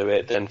doesn't do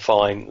it, then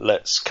fine,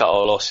 let's cut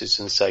our losses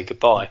and say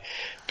goodbye.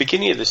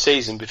 Beginning of the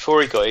season,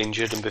 before he got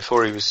injured and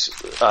before he was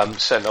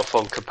sent off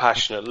on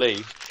compassionate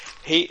leave,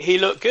 he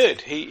looked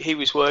good. He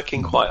was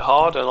working quite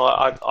hard, and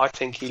I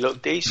think he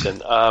looked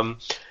decent.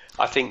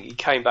 I think he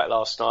came back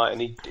last night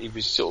and he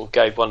was sort of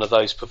gave one of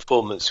those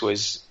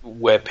performances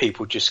where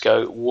people just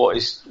go,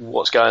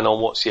 what's going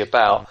on? What's he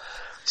about?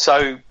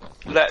 So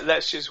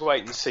let's just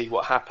wait and see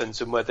what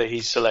happens and whether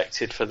he's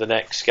selected for the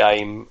next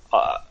game,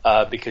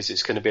 because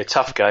it's going to be a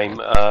tough game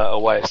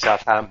away at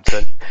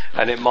Southampton,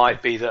 and it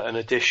might be that an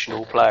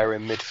additional player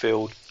in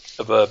midfield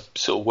of a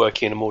sort of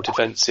working in a more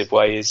defensive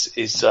way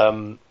is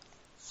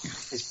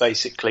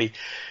basically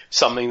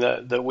something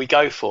that we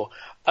go for.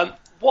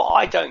 What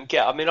I don't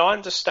get, I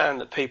understand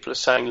that people are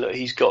saying, look,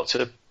 he's got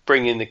to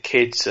bring in the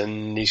kids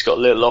and he's got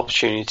little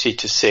opportunity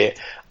to see it,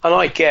 and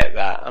I get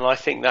that, and I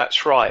think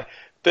that's right.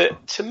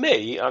 But to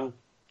me,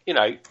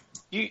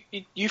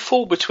 you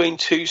fall between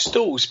two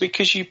stools,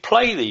 because you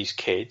play these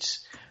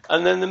kids,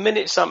 and then the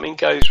minute something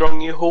goes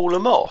wrong, you haul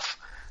them off.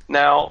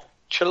 Now,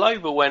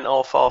 Chalobah went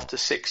off after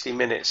 60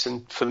 minutes,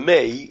 and for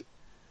me,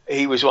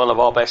 he was one of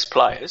our best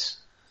players.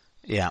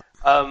 Yeah.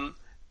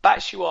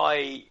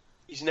 Batshuayi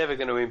is never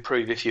going to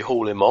improve if you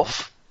haul him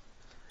off.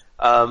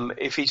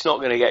 If he's not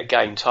going to get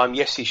game time,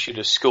 yes, he should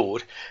have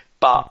scored.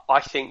 But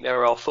I think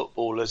there are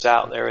footballers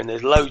out there, and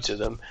there's loads of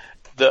them,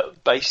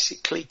 that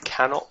basically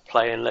cannot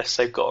play unless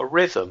they've got a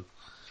rhythm.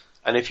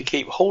 And if you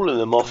keep hauling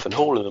them off and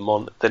hauling them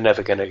on, they're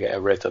never going to get a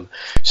rhythm.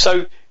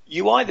 So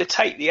you either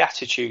take the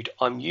attitude,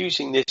 I'm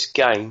using this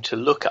game to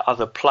look at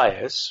other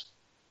players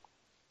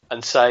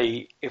and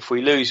say, if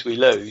we lose, we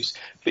lose.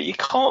 But you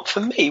can't, for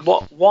me,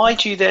 why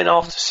do you then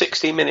after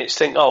 60 minutes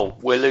think, oh,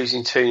 we're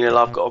losing 2-0,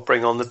 I've got to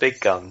bring on the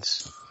big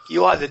guns?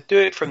 You either do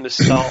it from the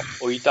start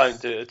or you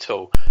don't do it at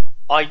all.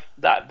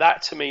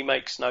 That to me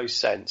makes no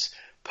sense.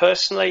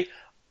 Personally,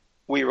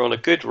 we were on a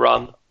good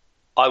run.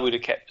 I would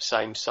have kept the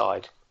same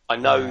side. I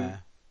know,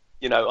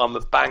 I'm a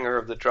banger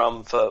of the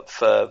drum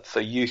for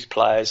youth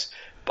players,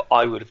 but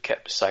I would have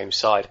kept the same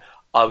side.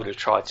 I would have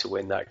tried to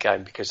win that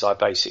game, because I've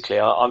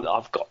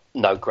got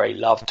no great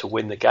love to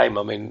win the game.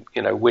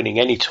 Winning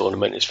any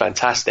tournament is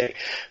fantastic,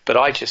 but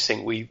I just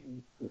think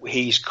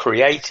he's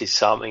created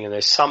something, and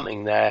there's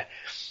something there,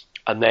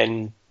 and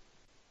then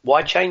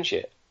why change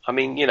it?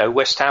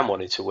 West Ham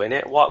wanted to win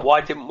it. Why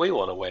didn't we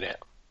want to win it?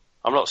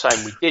 I'm not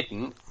saying we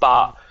didn't,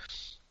 but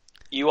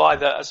you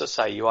either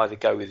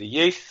go with the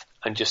youth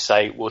and just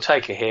say, we'll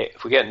take a hit.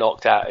 If we get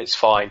knocked out, it's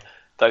fine.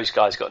 Those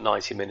guys got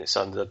 90 minutes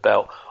under the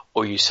belt.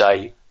 Or you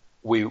say,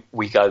 we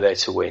go there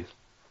to win.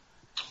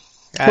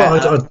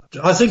 Well,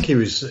 I think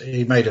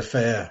he made a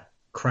fair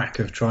crack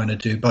of trying to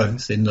do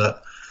both, in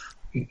that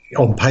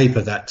on paper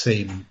that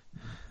team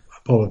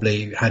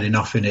probably had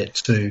enough in it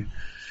to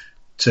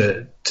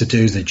do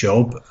the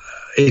job.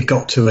 It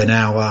got to an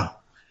hour.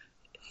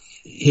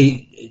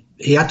 He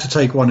had to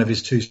take one of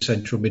his two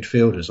central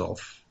midfielders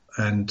off,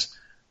 and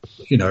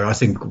I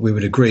think we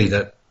would agree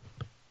that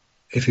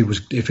if he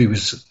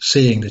was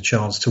seeing the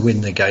chance to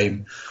win the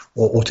game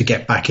or to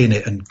get back in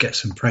it and get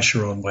some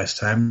pressure on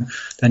West Ham,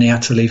 then he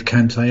had to leave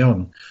Kante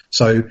on.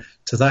 So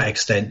to that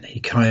extent, he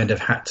kind of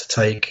had to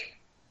take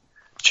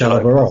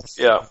Chalobah off.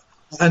 Yeah,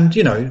 and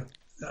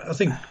I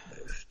think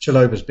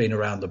Chalobah's been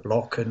around the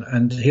block,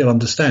 and he'll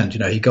understand.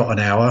 He got an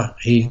hour.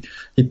 He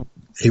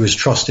He was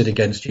trusted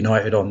against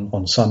United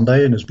on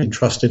Sunday and has been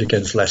trusted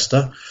against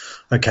Leicester.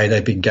 Okay,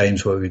 they've been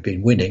games where we've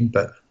been winning,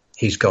 but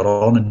he's got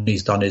on and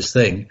he's done his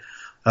thing.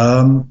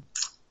 And,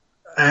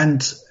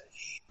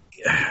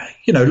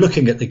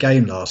 looking at the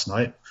game last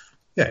night,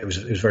 it was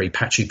a very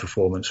patchy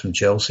performance from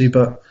Chelsea,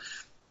 but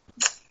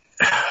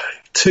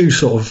two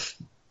sort of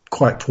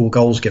quite poor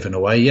goals given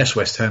away. Yes,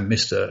 West Ham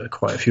missed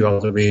quite a few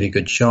other really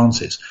good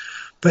chances.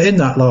 But in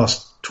that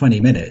last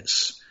 20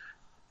 minutes,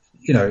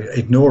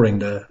 ignoring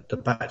the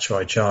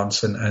Batshuayi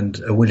chance and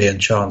a Willian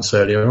chance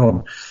earlier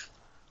on,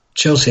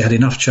 Chelsea had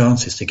enough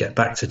chances to get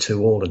back to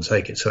 2-2 and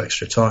take it to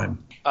extra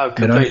time. Oh,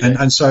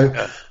 completely.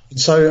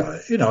 So,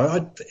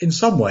 in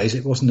some ways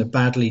it wasn't a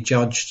badly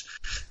judged,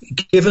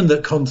 given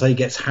that Conte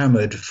gets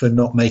hammered for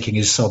not making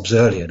his subs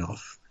early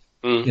enough.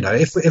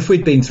 If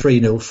we'd been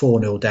 3-0,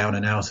 4-0 down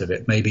and out of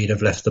it, maybe he'd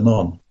have left them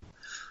on.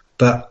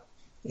 But,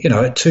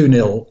 at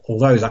 2-0,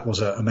 although that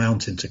was a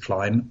mountain to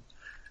climb,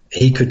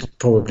 he could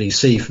probably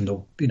see from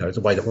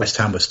the way that West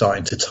Ham was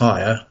starting to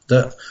tire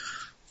that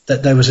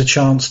there was a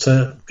chance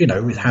to,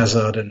 with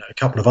Hazard and a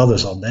couple of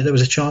others on there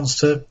was a chance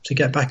to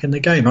get back in the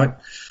game. I'm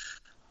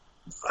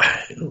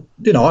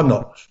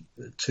not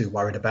too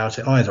worried about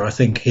it either. I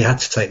think he had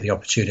to take the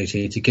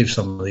opportunity to give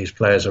some of these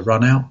players a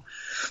run out.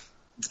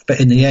 But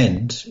in the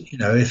end,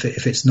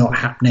 if it's not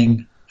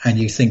happening and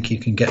you think you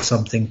can get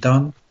something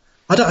done,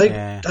 I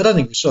don't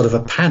think it's sort of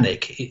a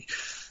panic.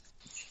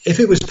 If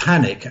it was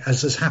panic,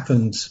 as has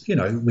happened,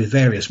 with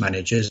various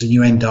managers, and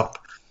you end up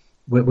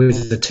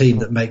with a team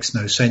that makes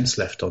no sense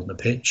left on the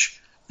pitch,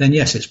 then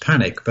yes, it's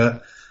panic.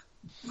 But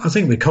I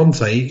think with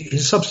Conte,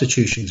 his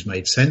substitutions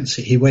made sense.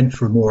 He went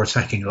for a more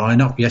attacking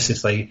lineup. Yes,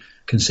 if they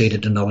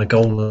conceded another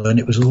goal, then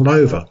it was all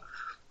over.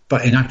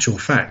 But in actual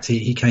fact,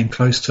 he came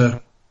close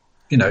to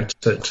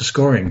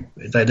scoring.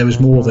 There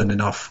was more than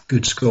enough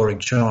good scoring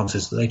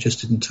chances that they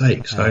just didn't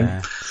take.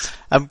 So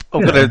I'm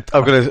going to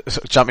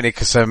sort of jump in here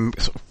because I'm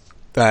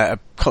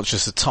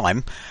conscious of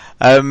time.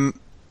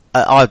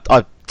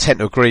 I tend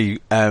to agree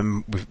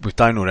with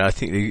Donald. I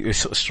think you're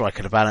sort of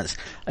striking a balance,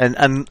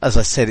 and as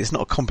I said, it's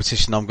not a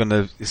competition I'm going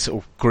to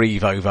sort of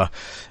grieve over,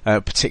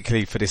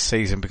 particularly for this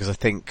season, because I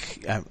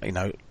think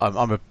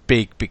I'm a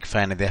big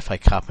fan of the FA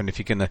Cup, and if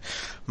you're going to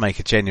make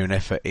a genuine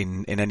effort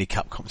in any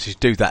cup competition,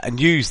 do that and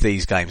use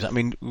these games. I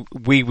mean,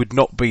 we would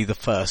not be the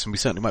first, and we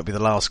certainly won't be the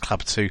last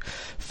club to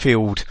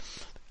field,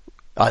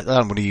 I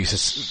don't want to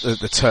use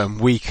the term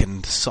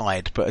weakened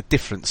side, but a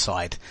different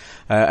side,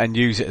 and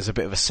use it as a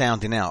bit of a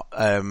sounding out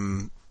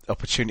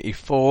opportunity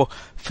for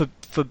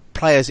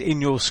players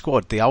in your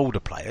squad, the older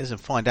players, and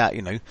find out,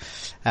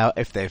 how,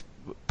 if they're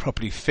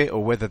properly fit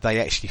or whether they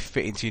actually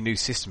fit into your new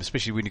system,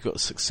 especially when you've got a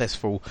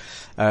successful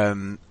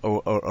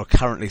or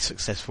currently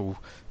successful,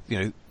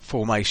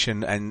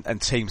 formation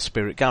and team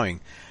spirit going.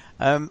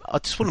 I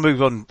just want to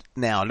move on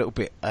now a little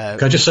bit.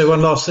 Can I just say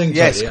one last thing?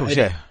 Yes, of course,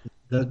 yeah.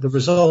 The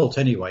result,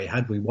 anyway,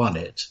 had we won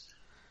it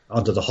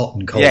under the hot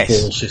and cold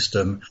ball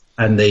system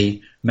and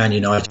the Man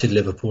United,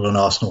 Liverpool and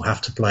Arsenal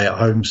have to play at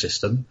home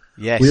system,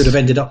 we would have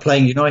ended up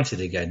playing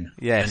United again.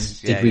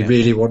 Yes. And did we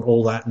really want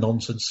all that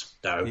nonsense?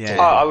 No.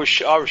 Yeah. I was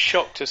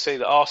shocked to see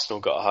that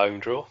Arsenal got a home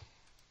draw.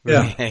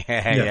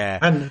 Yeah.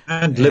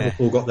 And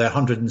Liverpool got their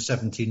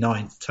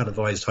 179th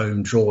televised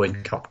home draw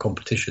in cup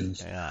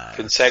competitions. Yeah.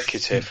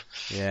 Consecutive.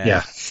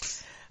 Yeah.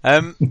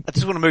 I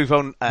just want to move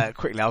on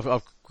quickly. I've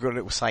got a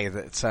little say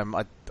that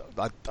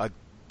I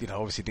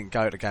obviously didn't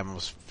go to the game. I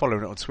was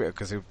following it on Twitter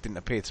because it didn't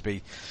appear to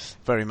be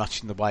very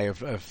much in the way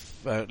of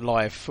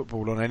live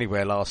football on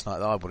anywhere last night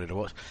that I wanted to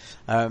watch.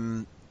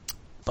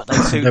 But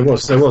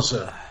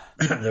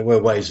there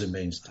were ways and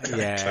means.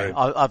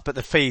 But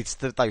the feeds,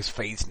 those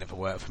feeds never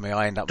work for me.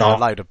 I end up with a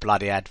load of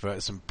bloody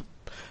adverts and.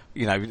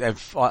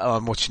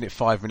 I'm watching it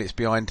 5 minutes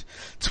behind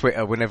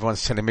Twitter when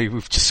everyone's telling me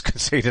we've just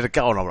conceded a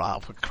goal, and I'm like, oh,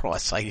 for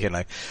Christ's sake,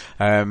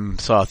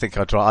 So I think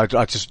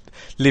I just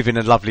live in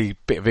a lovely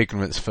bit of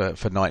ignorance for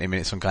 90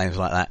 minutes on games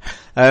like that.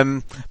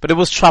 But there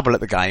was trouble at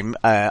the game.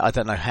 I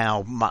don't know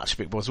how much of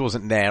it was. I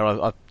wasn't there.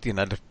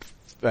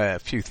 A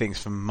few things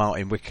from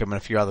Martin Wickham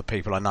and a few other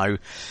people I know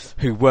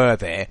who were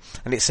there,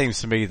 and it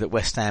seems to me that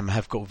West Ham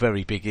have got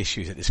very big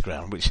issues at this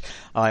ground, which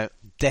I'm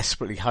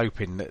desperately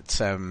hoping that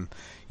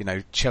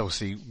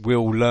Chelsea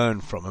will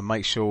learn from and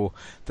make sure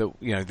that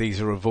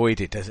these are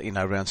avoided, as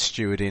around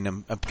stewarding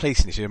and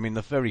policing issues. I mean,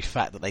 the very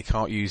fact that they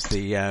can't use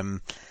the I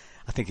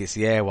think it's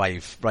the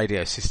airwave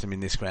radio system in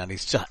this ground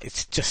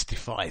it just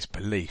defies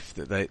belief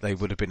that they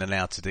would have been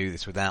allowed to do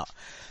this without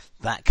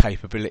that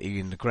capability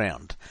in the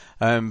ground.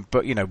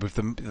 But with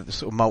the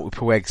sort of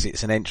multiple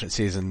exits and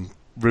entrances and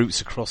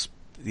routes across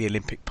the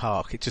Olympic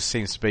Park, it just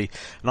seems to be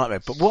a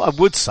nightmare. But what I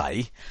would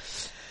say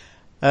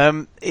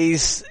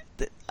is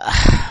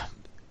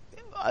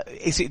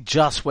it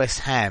just West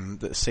Ham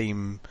that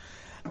seem,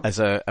 as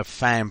a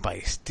fan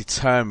base,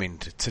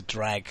 determined to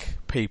drag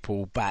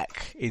people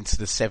back into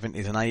the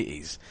 70s and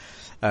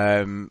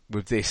 80s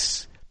with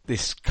this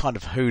this kind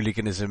of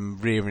hooliganism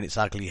rearing its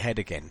ugly head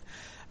again.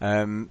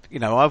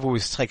 I've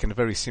always taken a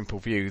very simple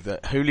view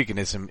that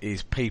hooliganism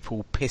is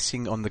people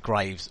pissing on the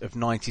graves of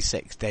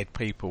 96 dead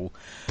people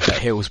at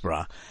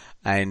Hillsborough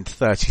and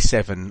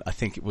 37, I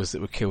think it was,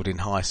 that were killed in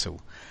Heysel.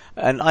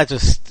 And I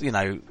just,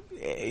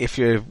 if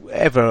you're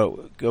ever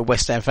a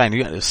West Ham fan,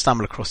 you're going to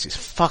stumble across this,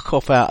 fuck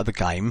off out of the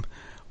game,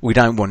 we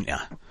don't want you.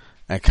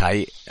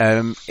 Okay?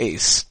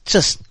 It's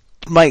just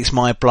makes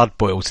my blood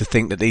boil to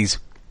think that these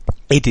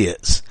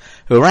idiots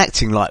who are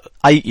acting like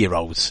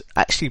 8-year-olds,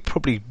 actually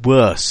probably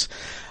worse,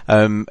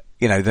 than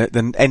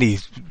any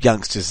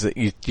youngsters that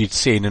you'd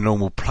see in a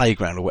normal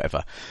playground or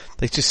whatever.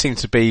 They just seem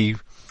to be,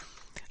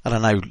 I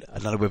don't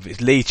know whether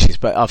it's leeches,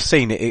 but I've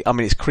seen it. I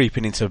mean, it's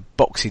creeping into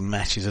boxing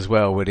matches as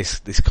well, where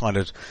this kind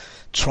of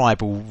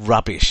tribal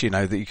rubbish,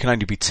 that you can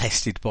only be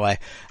tested by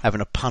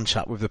having a punch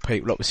up with the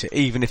people opposite,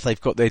 even if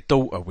they've got their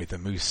daughter with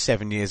them who's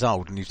 7 years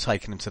old and you've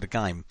taken them to the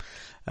game.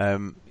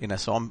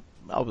 So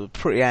I was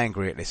pretty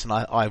angry at this, and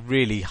I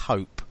really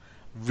hope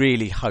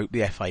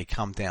the FA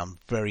come down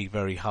very,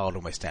 very hard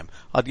on West Ham.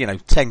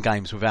 10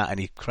 games without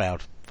any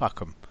crowd, fuck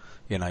them.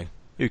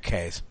 Who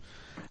cares?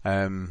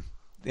 And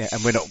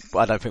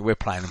I don't think we're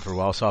playing them for a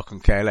while, so I can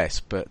care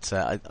less. But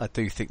I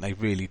do think they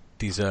really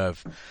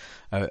deserve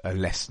a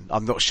lesson.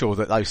 I'm not sure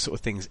that those sort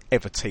of things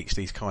ever teach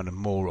these kind of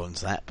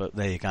morons that, but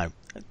there you go.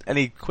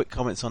 Any quick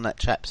comments on that,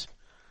 chaps?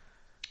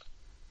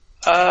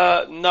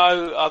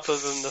 No, other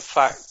than the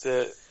fact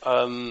that,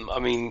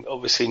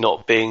 obviously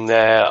not being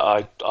there,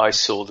 I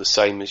saw the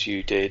same as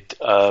you did.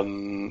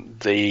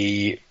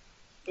 The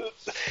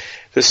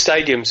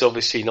stadium's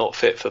obviously not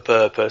fit for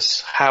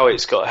purpose. How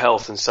it's got a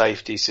health and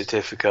safety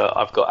certificate,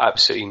 I've got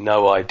absolutely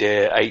no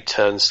idea. 8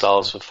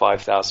 turnstiles for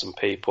 5,000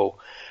 people,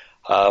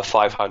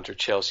 500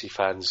 Chelsea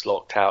fans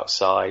locked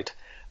outside.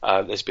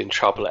 There's been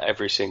trouble at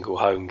every single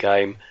home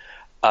game.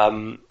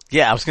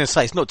 Yeah, I was going to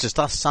say, it's not just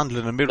us,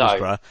 Sunderland and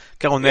Middlesbrough.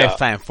 Go on their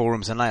fan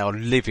forums and they are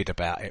livid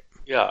about it.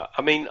 Yeah,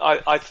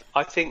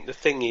 I think the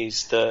thing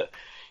is that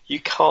you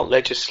can't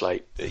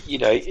legislate.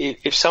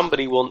 If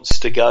somebody wants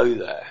to go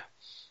there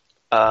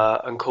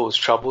and cause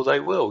trouble, they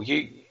will.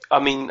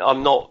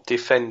 I'm not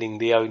defending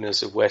the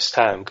owners of West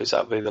Ham, because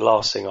that would be the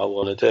last thing I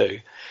want to do.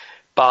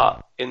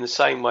 But in the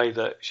same way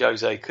that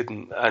Jose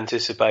couldn't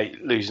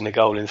anticipate losing a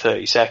goal in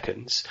 30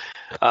 seconds,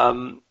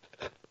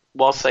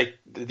 whilst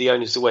the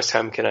owners of West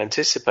Ham can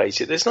anticipate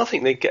it, there's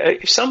nothing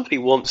if somebody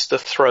wants to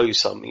throw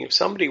something, if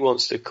somebody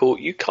wants to call,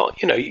 you can't,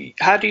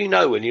 how do you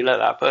know when you let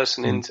that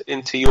person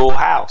into your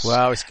house?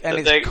 Well,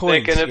 they're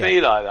going to be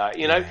like that,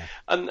 Yeah.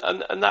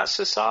 And that's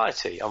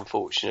society,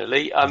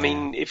 unfortunately. I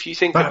mean, if you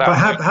think about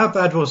But how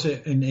bad was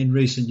it in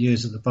recent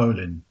years at the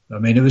Bowling? I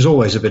mean, it was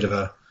always a bit of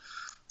a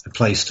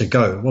place to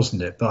go,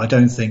 wasn't it? But I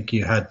don't think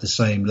you had the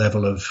same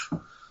level of...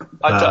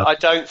 I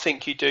don't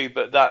think you do,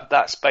 but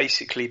that's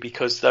basically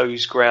because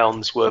those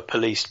grounds were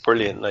policed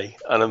brilliantly,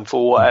 and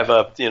for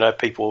whatever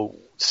people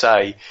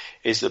say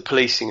is that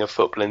policing of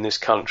football in this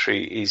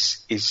country is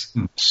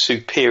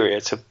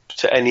superior to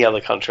any other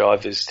country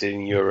I've visited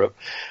in Europe.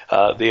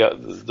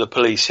 The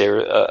police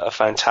here are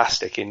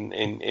fantastic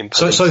in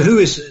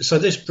policing. So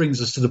this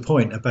brings us to the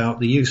point about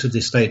the use of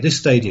this stadium. This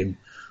stadium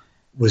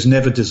was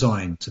never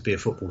designed to be a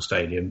football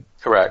stadium.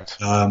 Correct.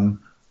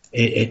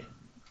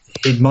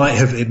 It might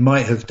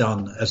have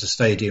done as a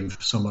stadium for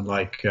someone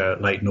like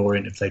Leyton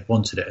Orient if they'd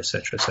wanted it,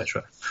 etc.,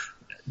 etc.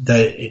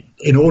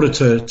 In order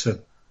to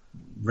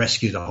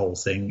rescue the whole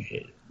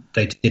thing,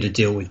 they did a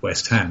deal with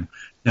West Ham.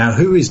 Now,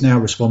 who is now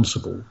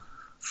responsible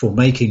for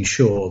making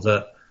sure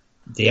that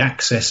the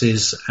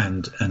accesses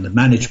and the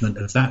management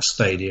of that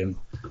stadium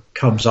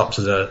comes up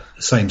to the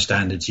same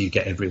standards you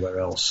get everywhere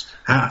else?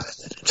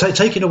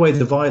 Taking away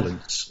the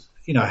violence,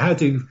 how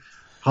do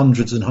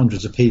hundreds and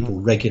hundreds of people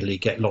regularly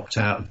get locked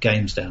out of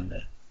games down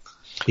there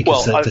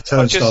because the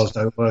turnstiles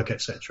don't work,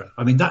 etc.?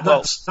 I mean,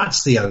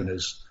 that's the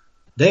owners.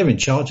 They're in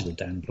charge of the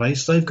damn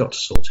place. They've got to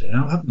sort it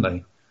out, haven't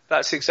they?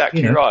 That's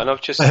exactly right. And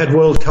they had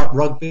World Cup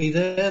rugby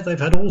there. They've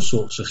had all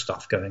sorts of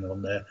stuff going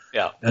on there.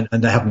 Yeah.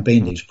 And there haven't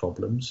been these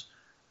problems.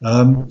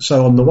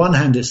 So on the one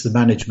hand, it's the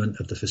management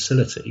of the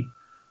facility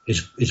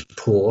is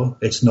poor.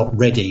 It's not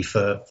ready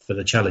for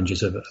the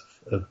challenges of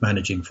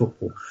managing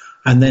football.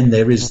 And then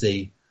there is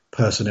the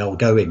personnel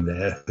going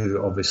there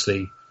who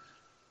obviously,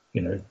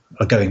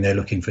 are going there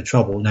looking for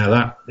trouble. Now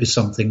that is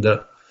something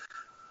that,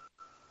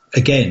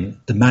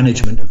 again, the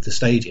management of the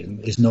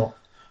stadium is not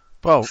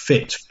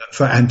fit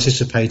for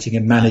anticipating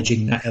and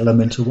managing that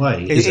element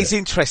away. It's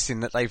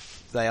interesting that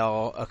they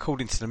are,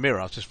 according to the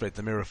Mirror, I've just read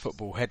the Mirror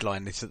football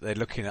headline, is that they're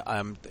looking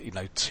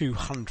at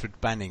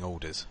 200 banning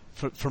orders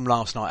from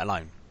last night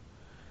alone.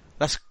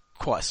 That's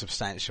quite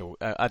substantial.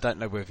 I don't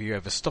know whether you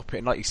ever stop it.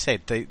 And like you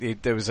said,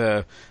 there was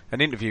an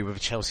interview with a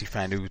Chelsea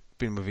fan who'd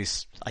been with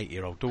his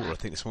 8-year-old daughter. I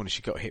think this morning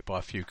she got hit by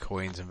a few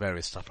coins and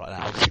various stuff like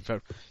that. Obviously,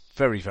 very,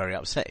 very, very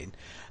upsetting.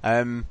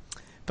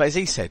 But as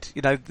he said,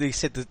 they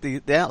said that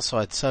the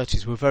outside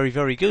searches were very,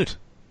 very good.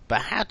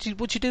 But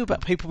what do you do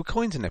about people with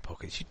coins in their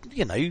pockets?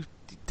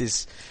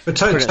 There's. But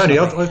Tony,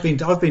 I've been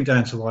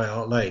down to White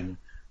Hart Lane,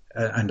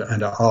 and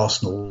at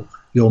Arsenal,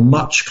 you're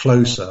much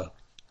closer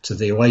to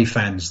the away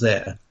fans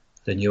there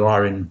than you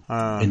are in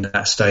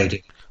that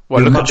stadium.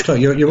 Well, you're much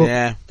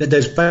closer.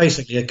 There's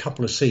basically a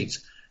couple of seats.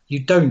 You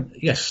don't.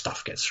 Yes,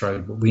 stuff gets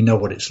thrown, but we know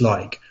what it's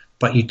like.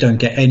 But you don't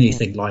get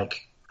anything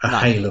like a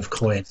hail of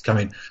coins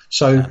coming.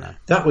 So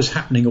that was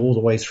happening all the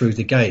way through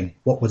the game.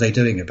 What were they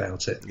doing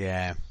about it?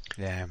 Yeah.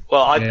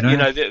 Well,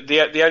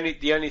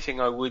 the only thing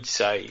I would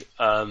say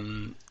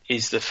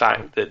is the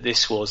fact that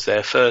this was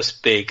their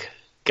first big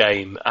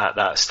game at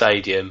that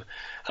stadium,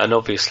 and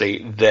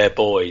obviously their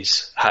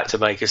boys had to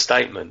make a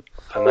statement,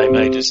 and they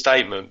made a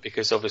statement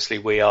because obviously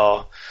we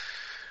are,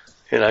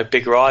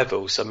 big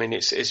rivals. I mean,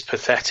 it's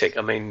pathetic.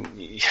 I mean,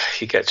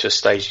 you get to a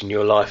stage in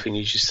your life and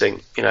you just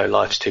think,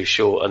 life's too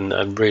short,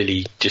 and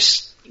really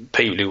just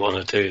people who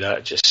want to do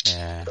that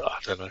I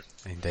don't know.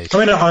 Indeed. I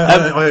mean,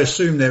 I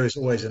assume there is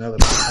always another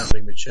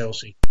happening with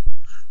Chelsea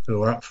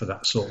who are up for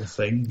that sort of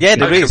thing. Yeah,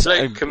 there is.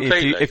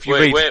 Completely. If you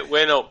read,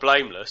 we're not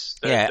blameless.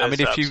 I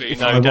mean, if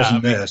you I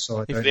wasn't there,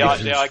 so I don't the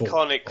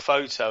iconic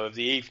photo of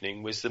the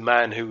evening was the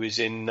man who was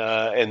in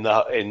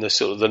the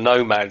sort of the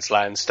no man's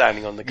land,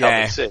 standing on the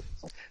covered seat.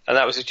 And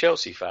that was a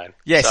Chelsea fan.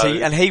 Yes,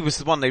 he was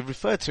the one they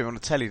referred to on the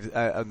telly,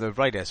 on the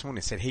radio this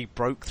morning. Said he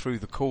broke through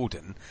the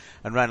cordon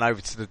and ran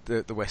over to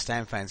the West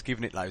Ham fans,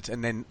 giving it loads,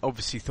 and then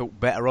obviously thought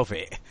better of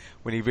it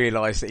when he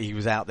realised that he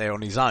was out there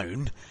on his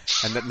own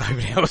and that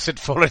nobody else had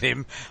followed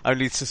him,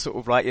 only to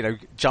sort of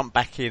jump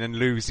back in and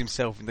lose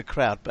himself in the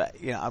crowd. But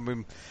I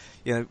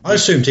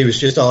assumed he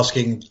was just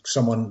asking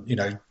someone,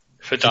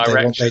 for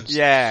directions.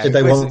 Did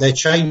they want their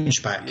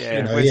change back?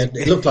 Yeah,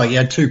 it looked like he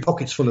had two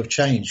pockets full of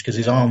change because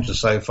his arms were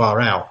so far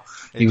out.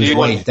 He was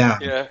weighed down.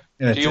 Yeah.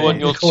 Do you want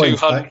your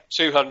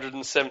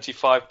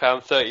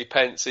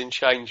 £275.30 in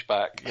change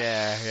back?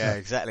 Yeah,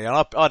 exactly. And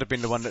I'd have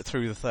been the one that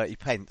threw the 30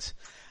 pence.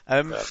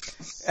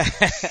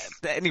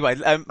 Anyway,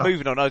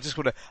 moving on. I just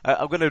want to.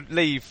 I'm going to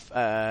leave.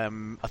 I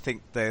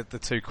think the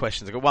two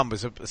questions. I got one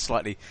was a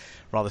slightly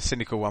rather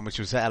cynical one, which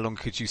was how long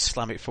could you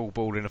slam it full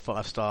ball in a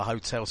 5-star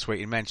hotel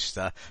suite in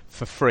Manchester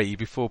for free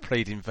before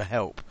pleading for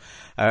help?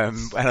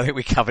 And I think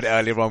we covered it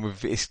earlier on.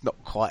 It's not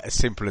quite as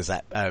simple as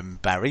that.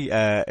 Barry,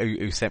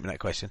 who sent me that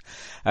question.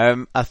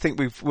 I think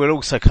we'll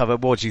also cover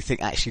what do you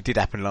think actually did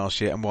happen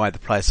last year and why the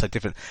players are so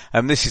different.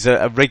 This is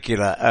a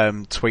regular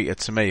tweeter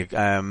to me.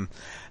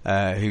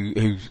 Who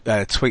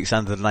tweets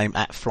under the name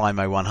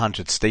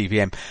 @Flymo100, Stevie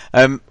M.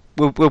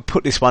 We'll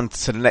put this one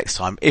to the next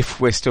time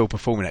if we're still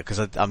performing it, because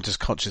I'm just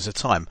conscious of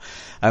time.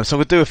 So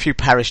we'll do a few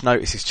parish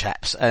notices,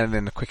 chaps, and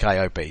then a quick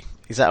AOB.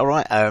 Is that all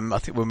right? I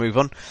think we'll move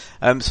on.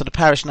 So the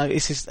parish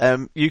notices,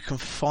 you can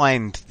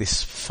find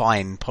this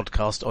fine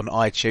podcast on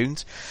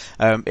iTunes.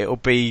 It'll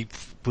be,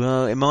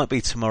 it might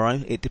be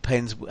tomorrow. It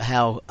depends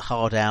how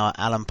hard our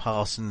Alan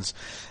Parsons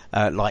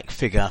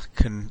figure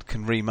can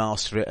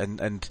remaster it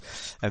and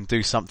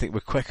do something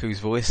with Kweku's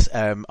voice.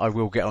 I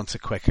will get onto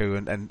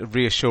Kweku and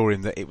reassure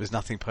him that it was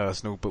nothing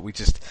personal, but we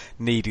just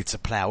needed to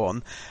plough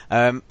on.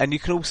 And you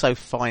can also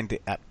find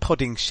it at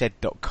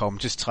poddingshed.com.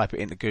 Just type it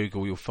into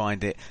Google, you'll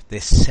find it.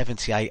 There's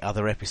 78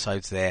 other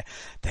episodes there.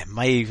 There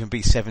may even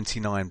be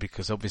 79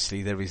 because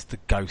obviously there is the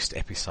ghost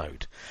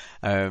episode.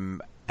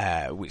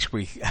 Which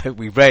we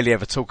rarely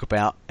ever talk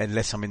about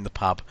unless I'm in the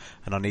pub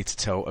and I need to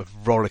tell a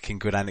rollicking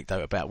good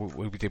anecdote about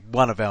we did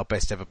one of our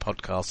best ever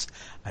podcasts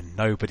and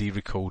nobody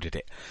recorded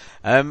it.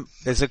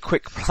 There's a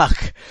quick plug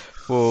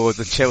for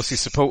the Chelsea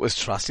Supporters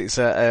Trust. It's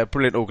a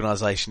brilliant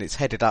organisation. It's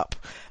headed up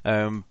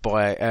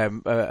by a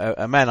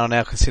man I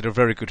now consider a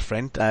very good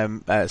friend,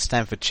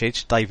 Stanford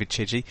Chidge, David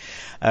Chidgey.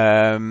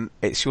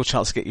 It's your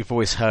chance to get your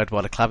voice heard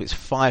by the club. It's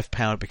 £5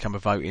 to become a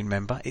voting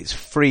member. It's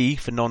free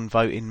for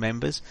non-voting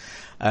members.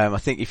 I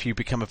think if you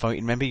become a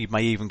voting member, you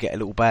may even get a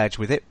little badge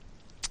with it.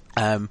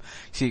 So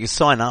you can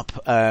sign up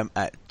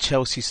at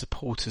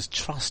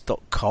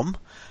chelseasupporterstrust.com.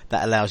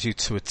 That allows you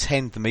to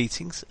attend the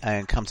meetings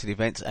and come to the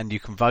events, and you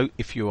can vote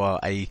if you are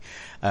an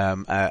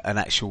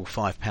actual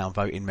 £5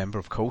 voting member,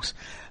 of course,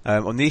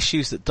 on the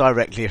issues that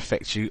directly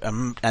affect you,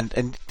 and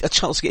a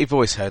chance to get your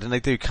voice heard. And they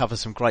do cover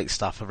some great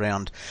stuff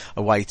around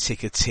away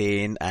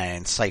ticketing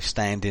and safe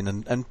standing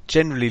and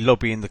generally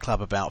lobbying the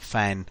club about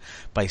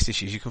fan-based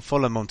issues. You can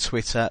follow them on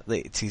Twitter.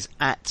 It is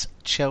at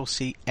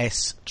Chelsea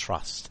S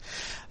Trust.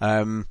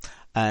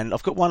 And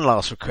I've got one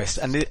last request,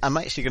 and I'm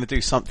actually going to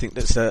do something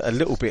that's a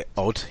little bit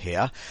odd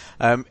here.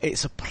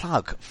 It's a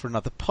plug for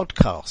another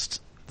podcast,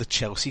 the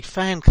Chelsea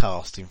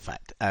Fancast, in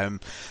fact.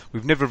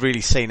 We've never really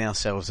seen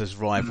ourselves as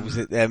rivals.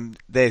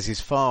 Theirs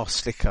is far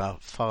slicker,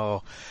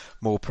 far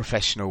more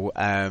professional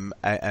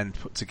and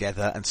put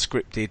together and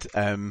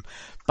scripted.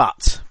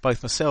 But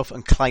both myself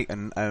and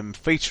Clayton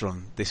feature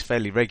on this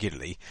fairly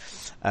regularly.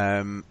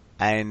 And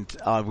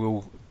I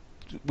will,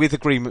 with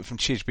agreement from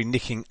Chidge, be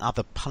nicking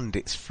other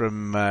pundits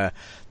from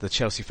the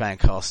Chelsea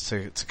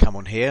Fancast to come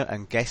on here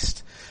and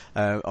guest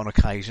on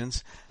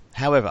occasions.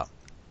 However,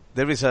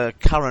 there is a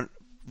current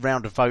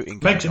round of voting.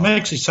 Makes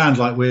it sound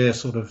like we're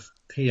sort of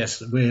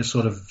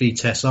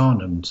Vitesse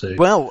Arnhem to.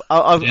 Well,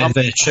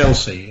 they're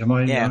Chelsea. Am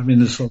I? Yeah. I'm in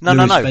the sort of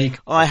No. Bacon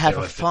I have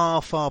a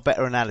far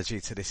better analogy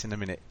to this in a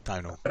minute,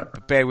 Donald.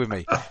 But bear with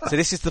me. So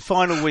this is the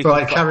final week.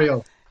 Right, carry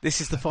on. This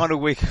is the final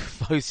week of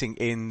voting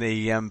in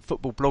the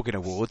Football Blogging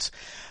Awards.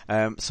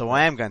 So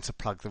I am going to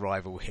plug the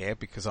rival here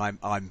because I'm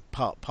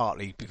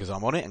partly because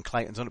I'm on it and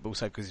Clayton's on it, but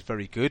also because it's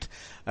very good.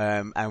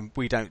 And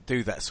we don't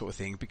do that sort of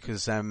thing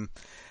because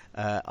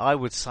I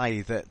would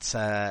say that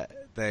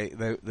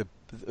the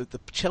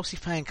Chelsea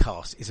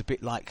Fancast is a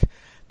bit like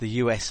the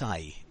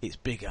USA. It's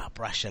bigger,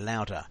 brasher,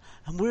 louder,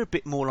 and we're a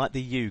bit more like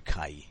the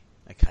UK.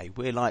 Okay,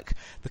 we're like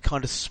the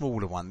kind of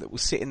smaller one that will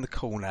sit in the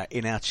corner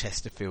in our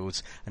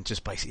Chesterfields and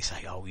just basically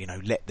say, oh,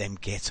 let them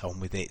get on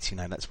with it.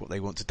 That's what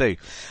they want to do.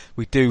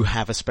 We do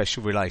have a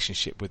special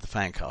relationship with the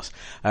Fancast.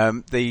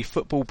 The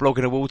Football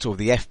Blogging Awards, or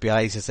the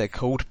FBAs as they're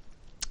called,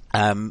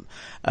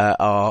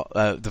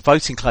 the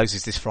voting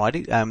closes this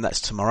Friday. That's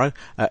tomorrow,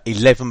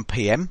 11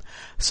 p.m.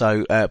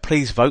 So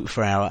please vote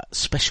for our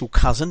special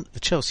cousin,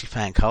 the Chelsea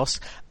Fancast,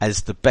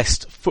 as the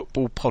best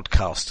football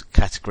podcast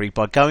category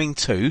by going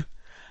to,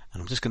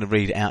 and I'm just going to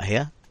read it out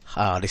here.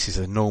 This is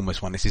an enormous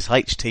one. This is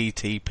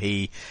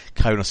http://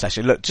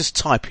 look, just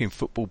type in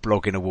Football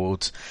Blogging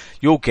Awards.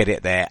 You'll get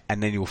it there,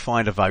 and then you'll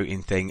find a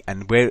voting thing,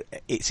 and where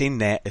it's in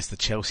there as the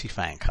Chelsea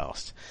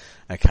Fancast.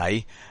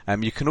 Okay.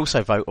 You can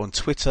also vote on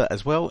Twitter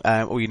as well.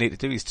 All you need to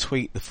do is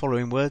tweet the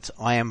following words: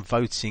 I am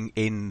voting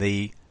in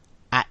the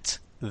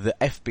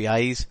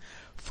FBAs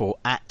for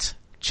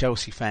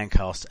 @Chelsea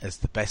Fancast as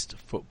the best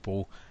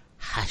football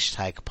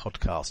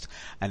 #podcast.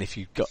 And if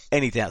you've got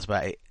any doubts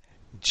about it,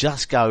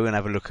 just go and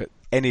have a look at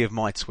any of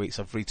my tweets.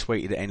 I've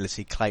retweeted it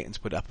endlessly. Clayton's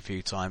put it up a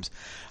few times.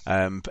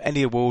 But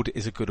any award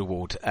is a good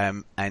award.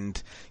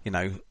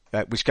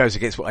 Which goes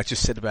against what I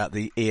just said about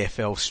the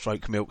EFL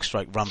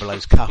 /Milk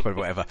 /Rumbelows Cup or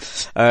whatever.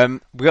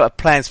 We've got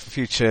plans for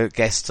future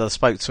guests. I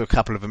spoke to a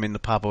couple of them in the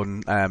pub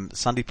on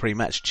Sunday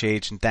pre-match,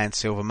 Chidge and Dan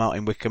Silver,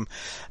 Martin Wickham,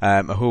 who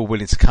are all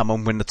willing to come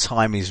on when the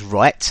time is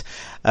right.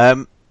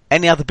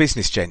 Any other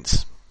business,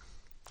 gents?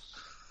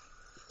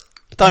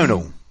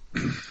 Donal?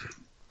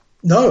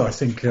 No, I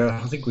think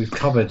we've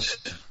covered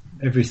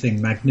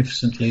everything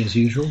magnificently as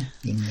usual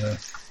in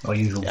our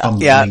usual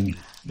bumbling.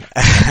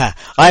 Yeah.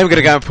 I am going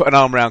to go and put an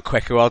arm around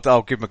Kweku.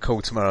 I'll give him a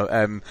call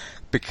tomorrow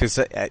because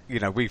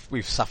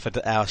we've suffered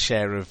our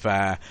share of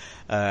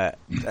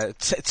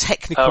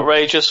technical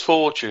outrageous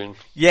fortune.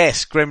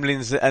 Yes,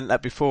 gremlins and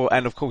that before,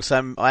 and of course I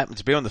happened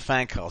to be on the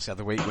Fancast the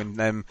other week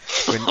when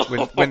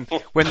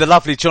the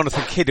lovely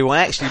Jonathan Kidd, who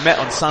I actually met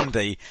on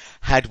Sunday,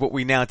 had what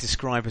we now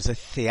describe as a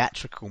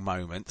theatrical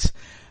moment.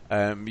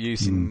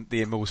 Using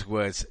the immortal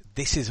words,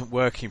 "This isn't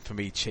working for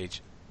me, Chidge.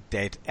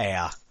 Dead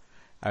air."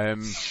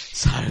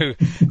 So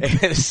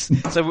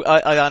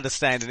I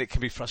understand, and it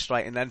can be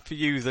frustrating. And for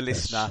you, the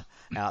listener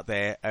out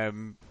there,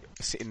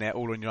 sitting there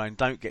all on your own,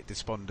 don't get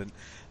despondent.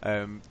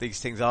 These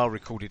things are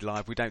recorded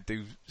live. We don't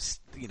do,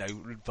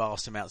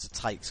 vast amounts of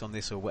takes on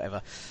this or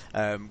whatever.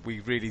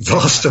 We really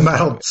vast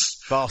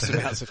amounts of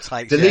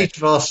takes. Delete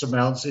vast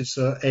amounts. It's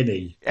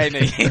any.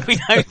 We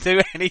don't do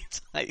any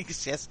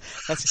takes. Yes,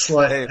 it's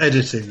like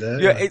editing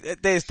there. Yeah,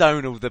 there's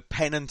Donal, the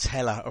Penn and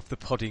Teller of the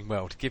podding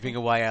world, giving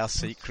away our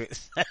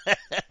secrets.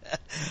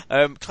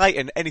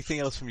 Clayton, anything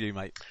else from you,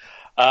 mate?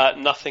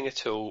 Nothing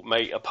at all,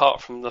 mate,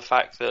 apart from the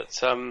fact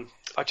that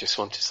I just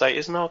want to say,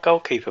 isn't our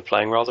goalkeeper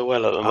playing rather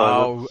well at the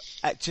moment?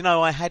 Do you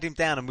know, I had him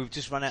down and we've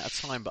just run out of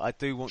time, but I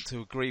do want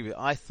to agree with it.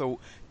 I thought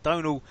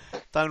Donal,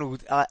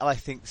 I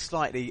think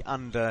slightly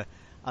underplayed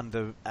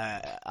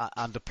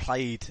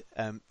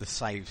the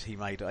saves he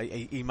made.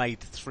 He made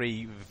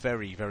 3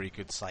 very, very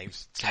good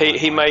saves.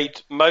 He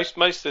made most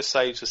of the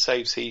saves were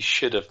saves he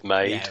should have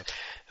made. Yeah.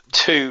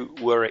 2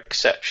 were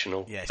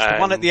exceptional. Yes, the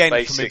one at the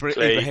end from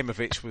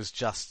Ibrahimovic was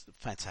just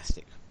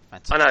fantastic.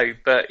 I know,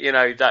 but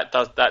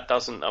that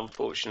doesn't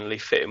unfortunately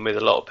fit in with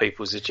a lot of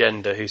people's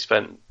agenda who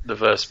spent the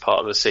first part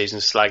of the season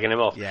slagging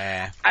him off.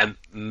 Yeah, and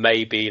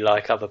maybe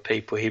like other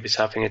people, he was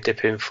having a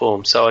dip in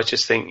form. So I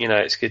just think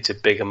it's good to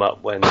big him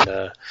up when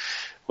the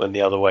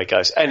other way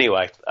goes.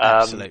 Anyway,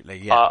 absolutely.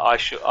 Yeah, I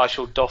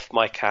shall doff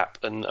my cap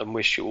and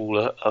wish you all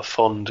a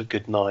fond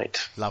good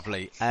night.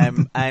 Lovely.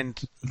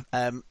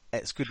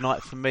 It's good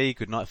night from me,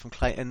 good night from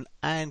Clayton,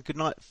 and good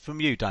night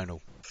from you,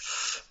 Donal.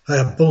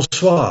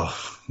 Bonsoir,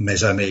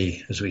 mes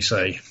amis, as we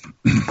say.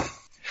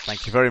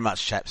 Thank you very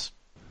much, chaps.